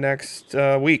coming next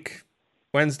week,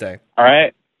 Wednesday. All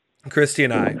right. Christy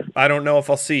and I don't know if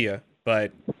I'll see you,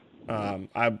 but I'm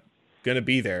gonna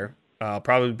be there. I'll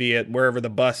probably be at wherever the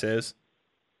bus is,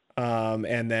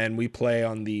 and then we play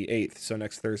on the 8th, so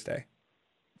next Thursday.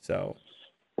 So,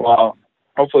 well,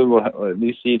 hopefully we'll at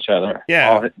least see each other.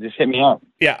 Yeah, just hit me up.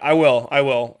 Yeah, I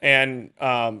will. And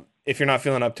if you're not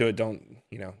feeling up to it, don't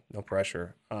no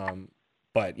pressure.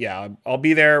 But yeah, I'll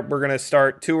be there. We're gonna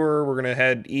start tour. We're gonna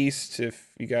head east.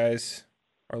 If you guys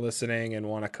are listening and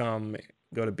want to come,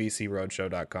 go to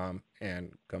bcroadshow.com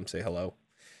and come say hello.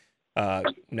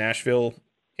 Nashville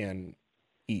and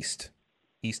East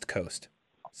Coast.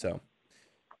 So,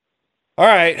 all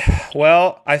right.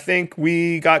 Well, I think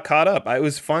we got caught up. It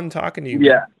was fun talking to you.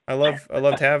 Yeah. I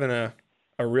loved having a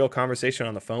real conversation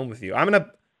on the phone with you.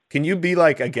 Can you be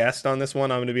a guest on this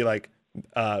one? I'm going to be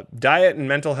diet and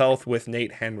mental health with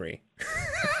Nate Henry.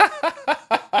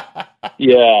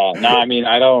 Yeah, no, I mean,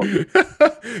 I don't.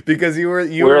 Because you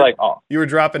were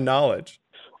dropping knowledge.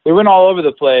 We went all over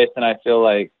the place, and I feel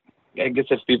I guess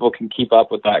if people can keep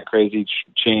up with that crazy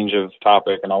change of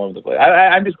topic and all over the place,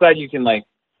 I'm just glad you can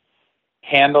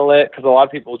handle it, because a lot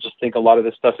of people just think a lot of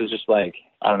this stuff is just I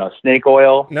don't know, snake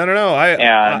oil. No.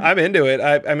 I'm into it.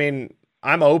 I mean,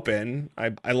 I'm open.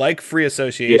 I like free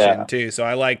association too. So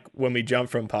I like when we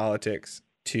jump from politics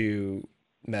to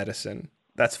medicine.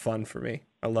 That's fun for me.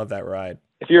 I love that ride.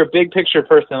 If you're a big picture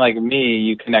person like me,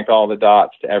 you connect all the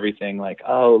dots to everything.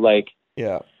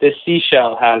 This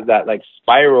seashell has that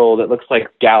spiral that looks like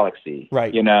galaxy,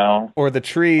 right? Or the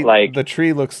tree. The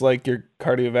tree looks like your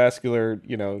cardiovascular.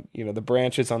 The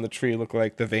branches on the tree look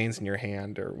like the veins in your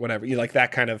hand, or whatever. You like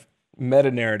that kind of meta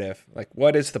narrative.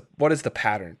 What is the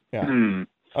pattern? Yeah,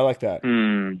 I like that.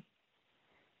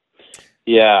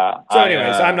 Yeah. So,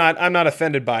 anyways, I'm not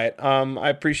offended by it. I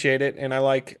appreciate it, and I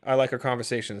like our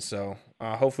conversations. So,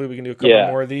 Hopefully we can do a couple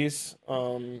more of these.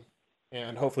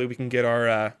 And hopefully we can get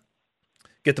our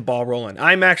get the ball rolling.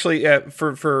 I'm actually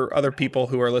for other people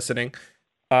who are listening,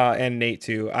 and Nate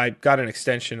too. I got an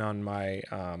extension on my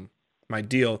my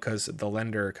deal because the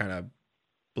lender kind of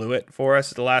blew it for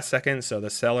us at the last second. So the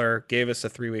seller gave us a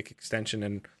 3-week extension,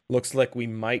 and looks like we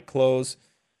might close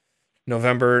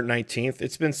November 19th.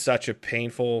 It's been such a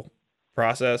painful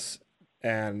process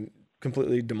and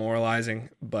completely demoralizing,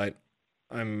 but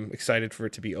I'm excited for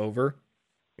it to be over.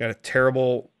 Got a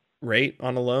terrible rate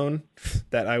on a loan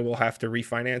that I will have to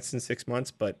refinance in 6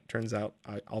 months, but turns out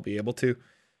I'll be able to.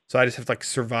 So I just have to like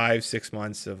survive 6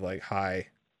 months of like high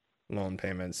loan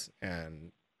payments,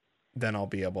 and then I'll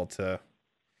be able to.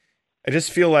 I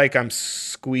just feel like I'm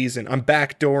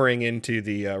backdooring into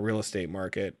the real estate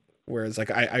market, whereas like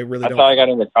I really don't. That's how I got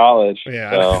into college. Yeah,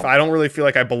 so. I don't really feel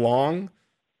like I belong,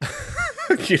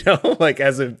 like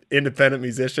as an independent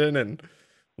musician and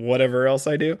whatever else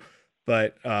I do.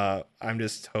 But I'm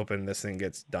just hoping this thing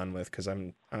gets done with, because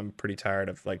I'm pretty tired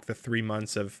of like the 3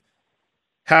 months of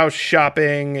house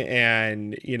shopping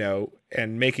and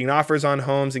and making offers on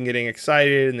homes and getting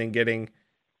excited and then getting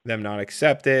them not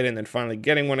accepted, and then finally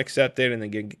getting one accepted, and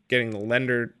then getting the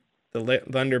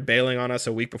lender bailing on us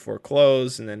a week before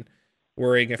close, and then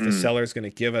worrying if the seller's going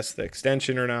to give us the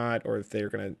extension or not, or if they're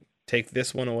going to take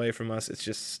this one away from us. It's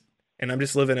just, and I'm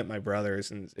just living at my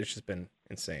brother's, and it's just been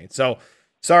insane. So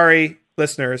sorry,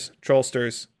 listeners,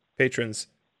 trollsters, patrons.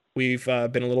 We've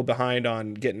been a little behind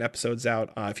on getting episodes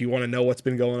out. If you want to know what's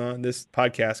been going on, this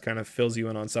podcast kind of fills you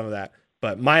in on some of that.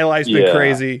 But my life's been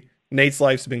crazy. Nate's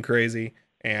life's been crazy.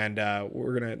 And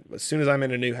we're going to, as soon as I'm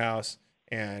in a new house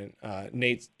and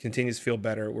Nate continues to feel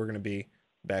better, we're going to be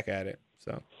back at it.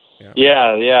 So,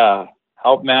 yeah.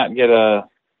 Help Matt get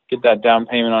that down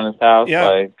payment on his house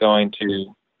by going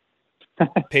to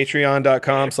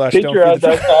patreon.com/.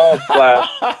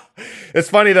 It's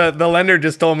funny, the lender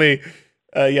just told me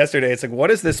yesterday, it's like, what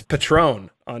is this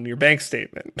Patron on your bank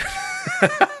statement?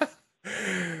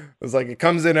 It was like, it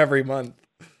comes in every month.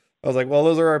 I was like, well,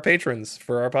 those are our patrons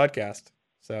for our podcast.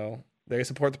 So they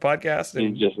support the podcast.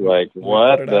 And he's just like,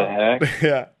 what the heck?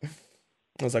 Yeah.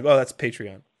 I was like, oh, that's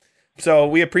Patreon. So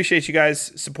we appreciate you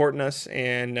guys supporting us,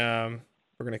 and we're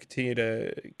going to continue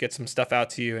to get some stuff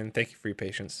out to you, and thank you for your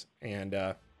patience. And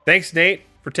thanks, Nate,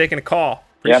 for taking a call.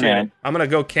 Appreciate it. I'm going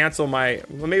to go cancel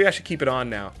maybe I should keep it on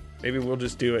now. Maybe we'll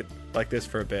just do it like this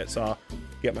for a bit. So I'll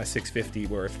get my $650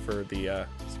 worth for the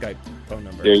Skype phone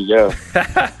number. There you go.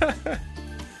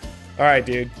 All right,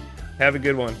 dude. Have a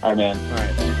good one. All right, man. All right.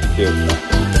 You too.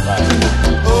 Bye.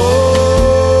 Oh.